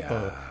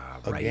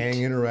right.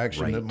 gang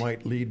interaction that Right.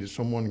 might lead to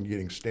someone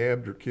getting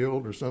stabbed or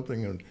killed or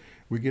something, and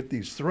we get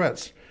these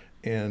threats,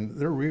 and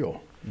they're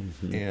real,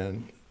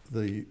 and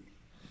the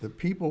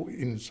people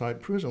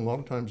inside prison a lot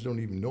of times don't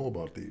even know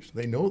about these.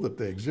 They know that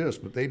they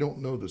exist, but they don't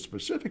know the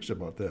specifics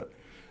about that.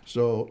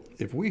 So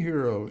if we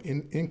hear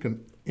an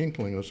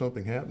inkling of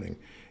something happening,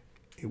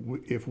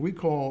 if we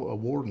call a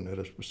warden at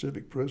a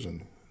specific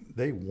prison,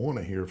 they want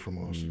to hear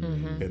from us,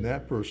 and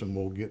that person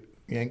will get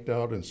yanked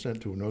out and sent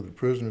to another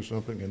prison or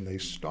something, and they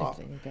stop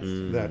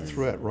that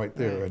threat right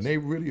there, and they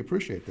really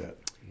appreciate that.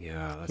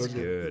 Yeah, that's So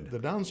good. The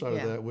downside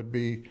Yeah. of that would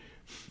be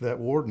that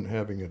warden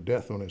having a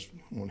death on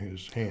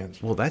his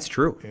hands. Well, that's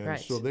true. And Right.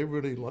 so they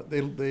really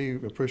they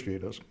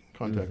appreciate us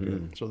contacting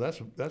them. So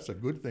that's a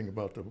good thing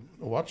about the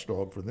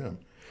watchdog for them.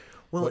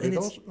 Well, But and it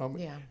it's also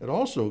Yeah. it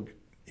also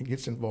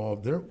gets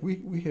involved there.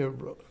 We have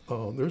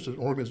there's an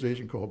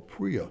organization called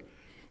PRIA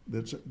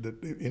that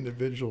the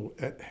individual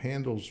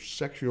handles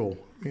sexual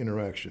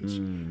interactions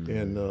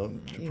and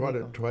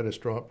to try to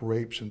stop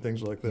rapes and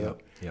things like that.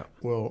 Yep.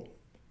 Well,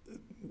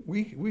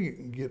 we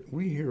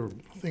hear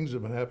things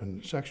that have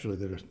happened sexually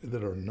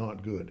that are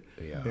not good,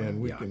 Yeah. and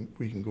we Yeah.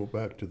 can go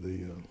back to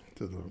the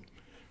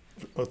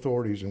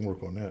authorities and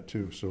work on that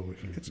too. So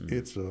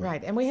it's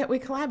Right, and we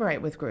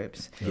collaborate with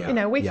groups.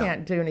 Yeah. We Yeah.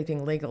 can't do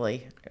anything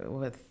legally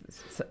with.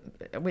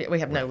 We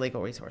have no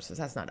legal resources.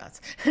 That's not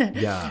us.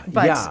 Yeah.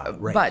 but Yeah,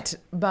 right.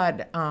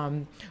 but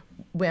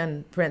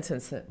when, for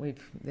instance,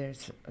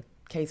 there's a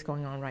case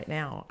going on right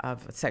now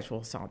of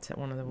sexual assaults at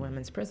one of the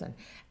women's prison,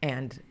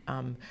 and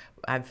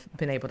I've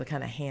been able to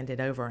kind of hand it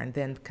over and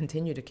then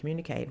continue to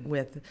communicate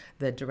with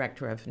the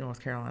director of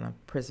North Carolina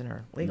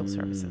Prisoner Legal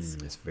Services.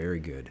 It's very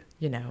good.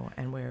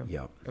 And we're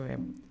Yep.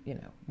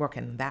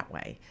 working that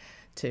way.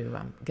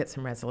 get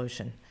some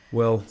resolution.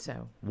 Well,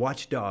 So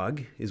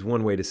watchdog is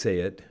one way to say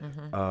it.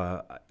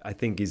 I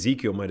think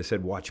Ezekiel might have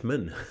said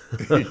watchman,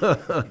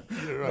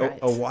 Right.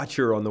 a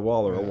watcher on the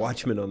wall or a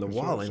watchman on the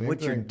wall. And same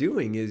what you're thing.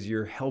 doing is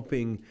you're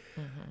helping.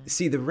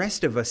 See, the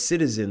rest of us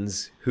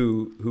citizens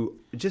who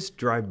just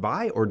drive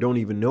by or don't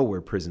even know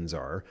where prisons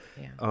are,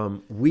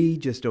 we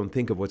just don't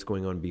think of what's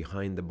going on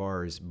behind the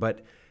bars.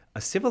 But a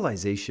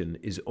civilization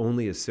is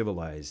only as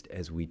civilized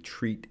as we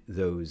treat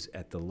those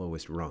at the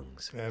lowest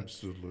rungs.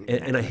 Absolutely.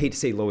 And I hate to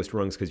say lowest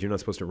rungs because you're not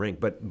supposed to rank,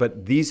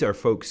 but these are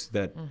folks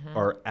that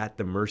are at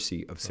the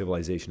mercy of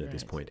civilization at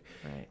this point.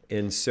 Right.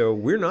 And so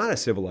we're not a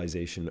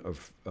civilization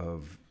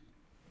of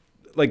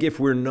like if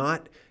we're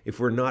not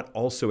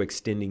also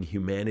extending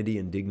humanity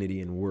and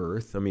dignity and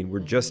worth. I mean,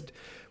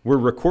 we're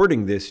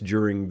recording this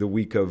during the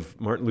week of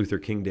Martin Luther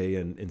King Day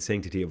and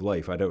Sanctity of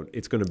Life.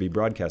 It's going to be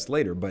broadcast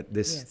later, but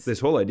this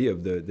whole idea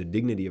of the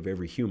dignity of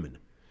every human.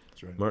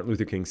 That's right. Martin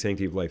Luther King,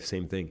 Sanctity of Life,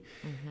 same thing.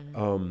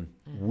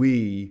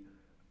 We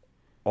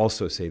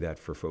also say that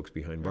for folks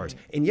behind bars.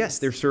 And yes,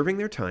 they're serving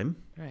their time.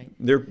 Right.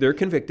 They're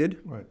convicted.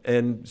 Right.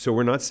 And so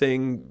we're not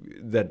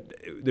saying that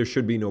there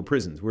should be no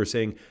prisons. We're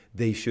saying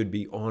they should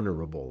be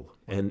honorable.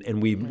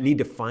 And we need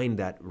to find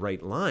that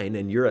right line.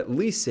 And you're at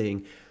least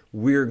saying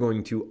we're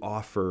going to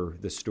offer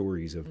the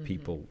stories of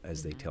people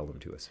as they tell them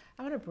to us.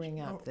 I want to bring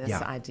up this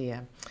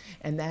idea,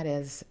 and that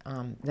is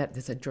that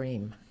there's a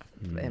dream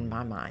in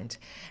my mind.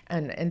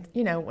 And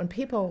you know, when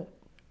people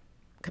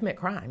commit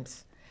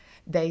crimes,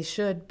 they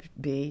should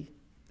be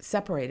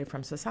separated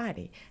from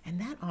society,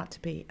 and that ought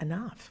to be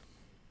enough.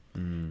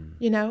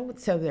 You know,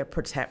 so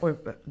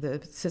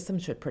the system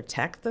should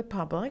protect the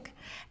public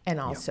and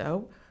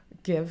also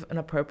give an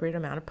appropriate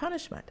amount of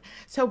punishment.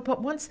 So,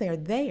 but once they're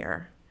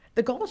there,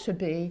 the goal should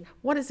be,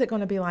 what is it going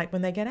to be like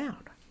when they get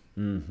out?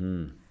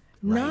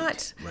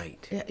 Not,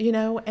 you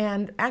know,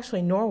 and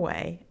actually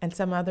Norway and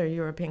some other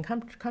European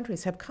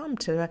countries have come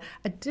to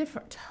a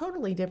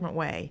totally different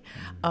way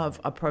of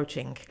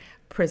approaching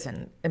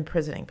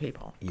imprisoning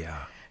people.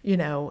 Yeah. You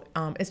know,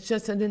 it's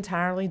just an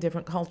entirely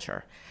different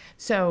culture.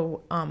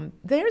 So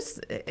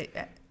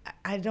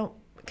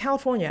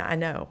California, I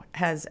know,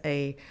 has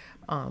a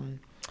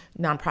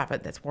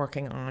nonprofit that's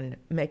working on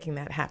making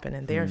that happen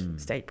in their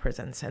state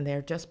prisons, and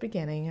they're just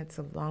beginning. It's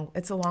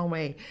a long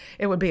way.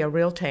 It would be a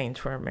real change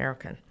for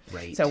American.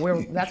 Right.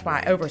 So that's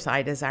why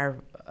oversight is our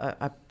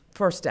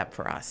first step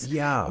for us.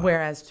 Yeah.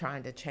 Whereas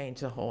trying to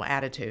change the whole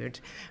attitude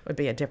would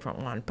be a different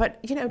one. But,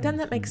 you know, doesn't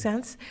that make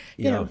sense?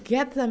 You know,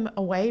 get them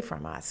away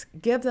from us,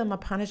 give them a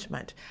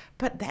punishment.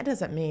 But that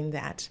doesn't mean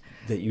that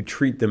you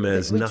treat them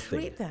as nothing.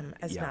 We treat them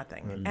as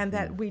nothing, and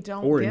that we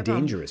don't or give in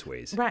dangerous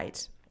ways.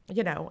 Right.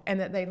 You know, and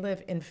that they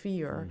live in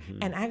fear,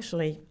 and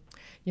actually,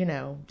 you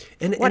know,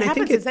 and what I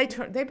happens think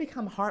is they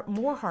become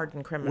more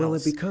hardened criminals. Well,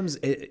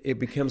 it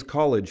becomes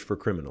college for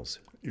criminals.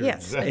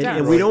 Yes, exactly it does.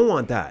 And we don't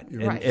want that.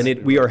 Right.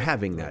 And we are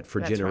having that for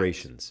That's right.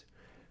 generations.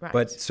 Right.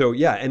 But so,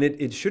 yeah, and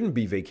it shouldn't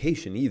be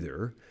vacation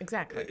either.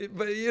 Exactly.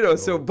 But, you know,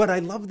 but I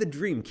love the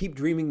dream. Keep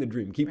dreaming the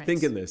dream. Keep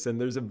thinking this.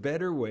 And there's a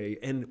better way.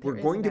 And we're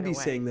going to be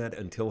saying that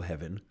until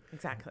heaven.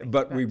 Exactly.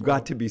 But we've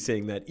got to be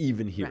saying that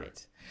even here.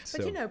 Right.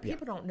 But, you know,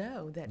 people don't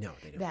know that they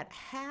don't. that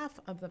half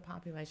of the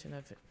population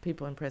of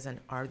people in prison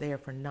are there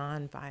for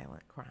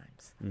nonviolent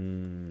crimes.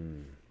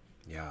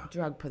 Yeah.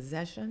 Drug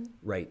possession.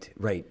 Right.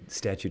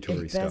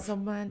 Statutory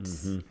embezzlement.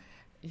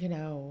 You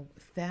know,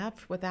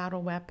 theft without a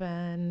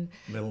weapon.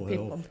 Mental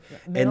health.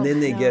 And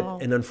then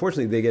health.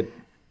 unfortunately, they get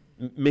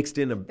mixed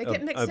in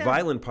get mixed a in.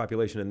 violent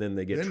population, and then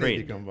they get Then trained.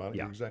 they become violent.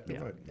 You're exactly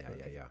right.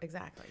 Yeah.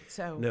 Exactly.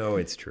 So No,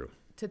 it's true.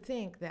 to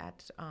think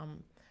that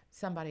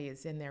somebody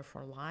is in there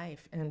for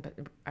life, and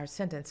our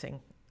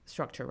sentencing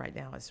structure right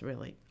now is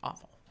really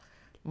awful.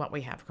 What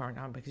we have going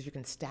on, because you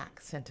can stack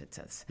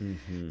sentences,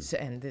 so,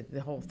 and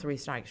the whole 3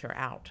 strikes you're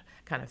out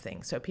kind of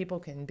thing. So people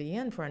can be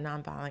in for a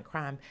nonviolent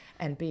crime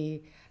and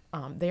be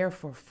there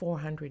for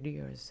 400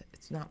 years.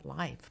 It's not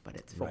life, but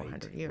it's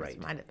 400 years.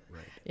 Right.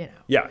 You know.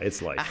 Yeah,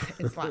 it's life.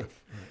 It's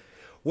life.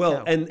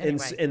 Well,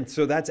 So, and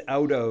so that's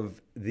out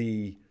of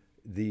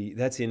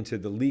that's into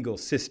the legal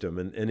system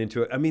and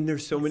into, I mean,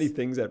 there's so many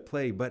things at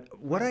play. But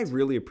what I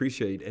really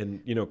appreciate,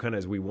 and you know, kind of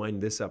as we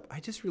wind this up, I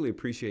just really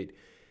appreciate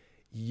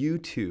you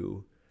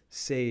two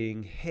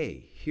saying,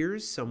 hey,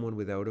 here's someone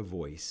without a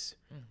voice.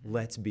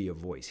 Let's be a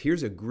voice.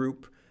 Here's a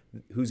group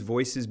whose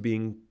voice is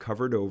being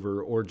covered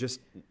over or just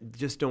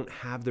don't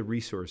have the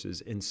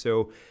resources. And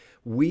so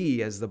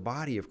we as the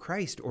body of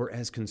Christ or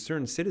as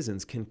concerned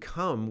citizens can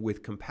come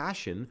with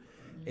compassion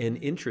and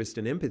interest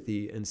and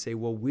empathy and say,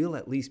 well, we'll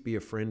at least be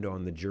a friend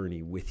on the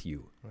journey with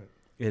you. Right.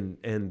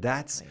 And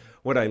that's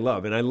what I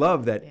love. And I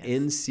love that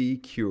nccure.org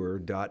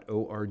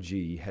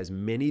has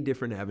many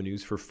different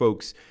avenues for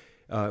folks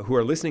who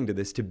are listening to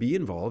this to be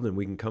involved, and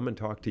we can come and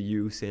talk to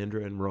you,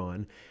 Sandra and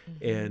Ron.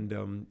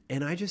 And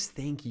I just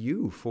thank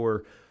you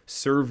for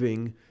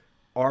serving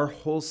our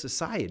whole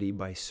society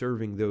by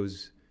serving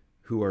those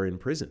who are in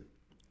prison,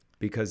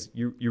 because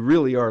you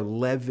really are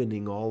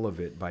leavening all of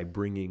it by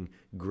bringing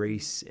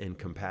grace and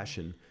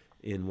compassion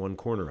in one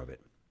corner of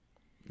it.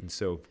 And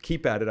so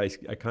keep at it.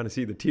 I kind of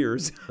see the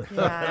tears.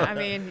 Yeah, I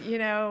mean,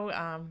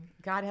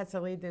 God has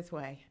to lead this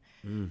way.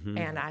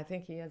 And I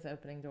think he is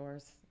opening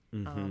doors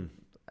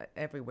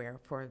everywhere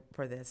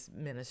for this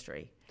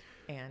ministry.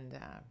 And,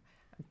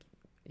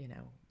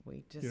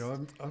 we just...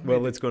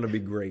 Well, it's going to be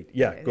great.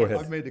 Yeah, go ahead.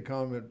 I've made the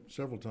comment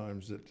several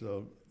times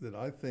that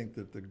I think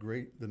that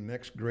the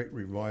next great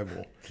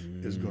revival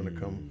is going to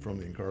come from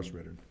the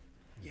incarcerated.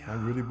 Yeah. I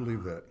really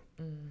believe that.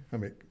 I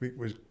mean,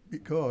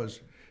 because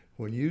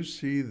when you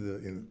see the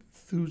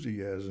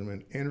enthusiasm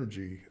and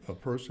energy a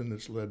person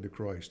that's led to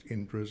Christ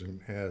in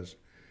prison has,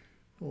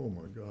 oh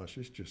my gosh,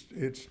 it's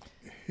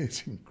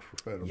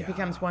incredible. He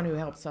becomes one who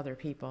helps other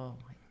people.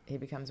 He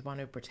becomes one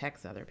who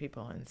protects other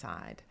people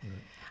inside.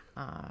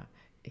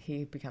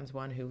 He becomes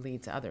one who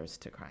leads others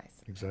to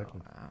Christ.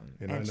 Exactly.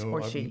 And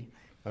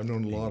I've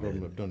known a lot of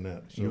them have done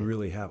that. So. You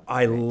really have.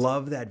 I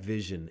love that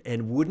vision.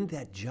 And wouldn't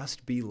that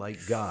just be like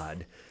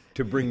God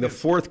to bring the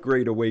fourth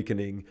great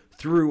awakening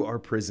through our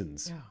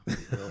prisons?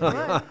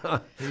 Yeah.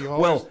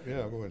 Go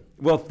ahead.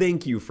 Well,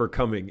 thank you for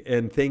coming.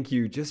 And thank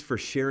you just for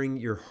sharing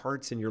your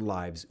hearts and your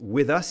lives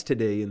with us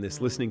today in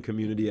this listening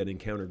community at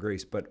Encounter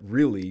Grace, but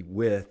really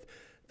with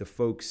the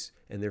folks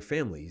and their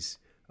families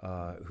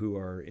who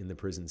are in the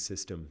prison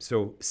system.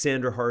 So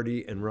Sandra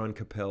Hardee and Ron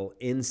Capell,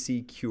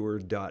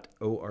 ncure.org.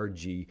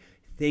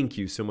 Thank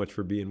you so much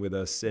for being with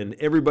us. And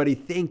everybody,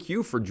 thank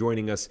you for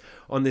joining us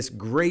on this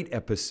great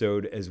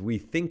episode as we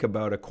think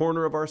about a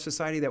corner of our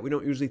society that we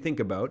don't usually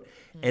think about.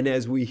 And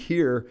as we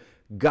hear,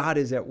 God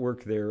is at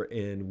work there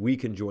and we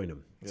can join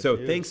him. Yes, so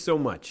thanks so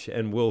much,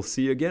 and we'll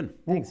see you again.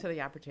 Thanks for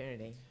the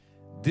opportunity.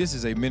 This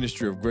is a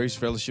ministry of Grace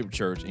Fellowship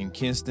Church in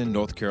Kinston,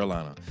 North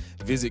Carolina.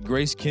 Visit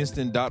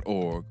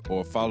gracekinston.org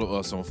or follow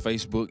us on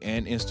Facebook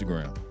and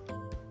Instagram.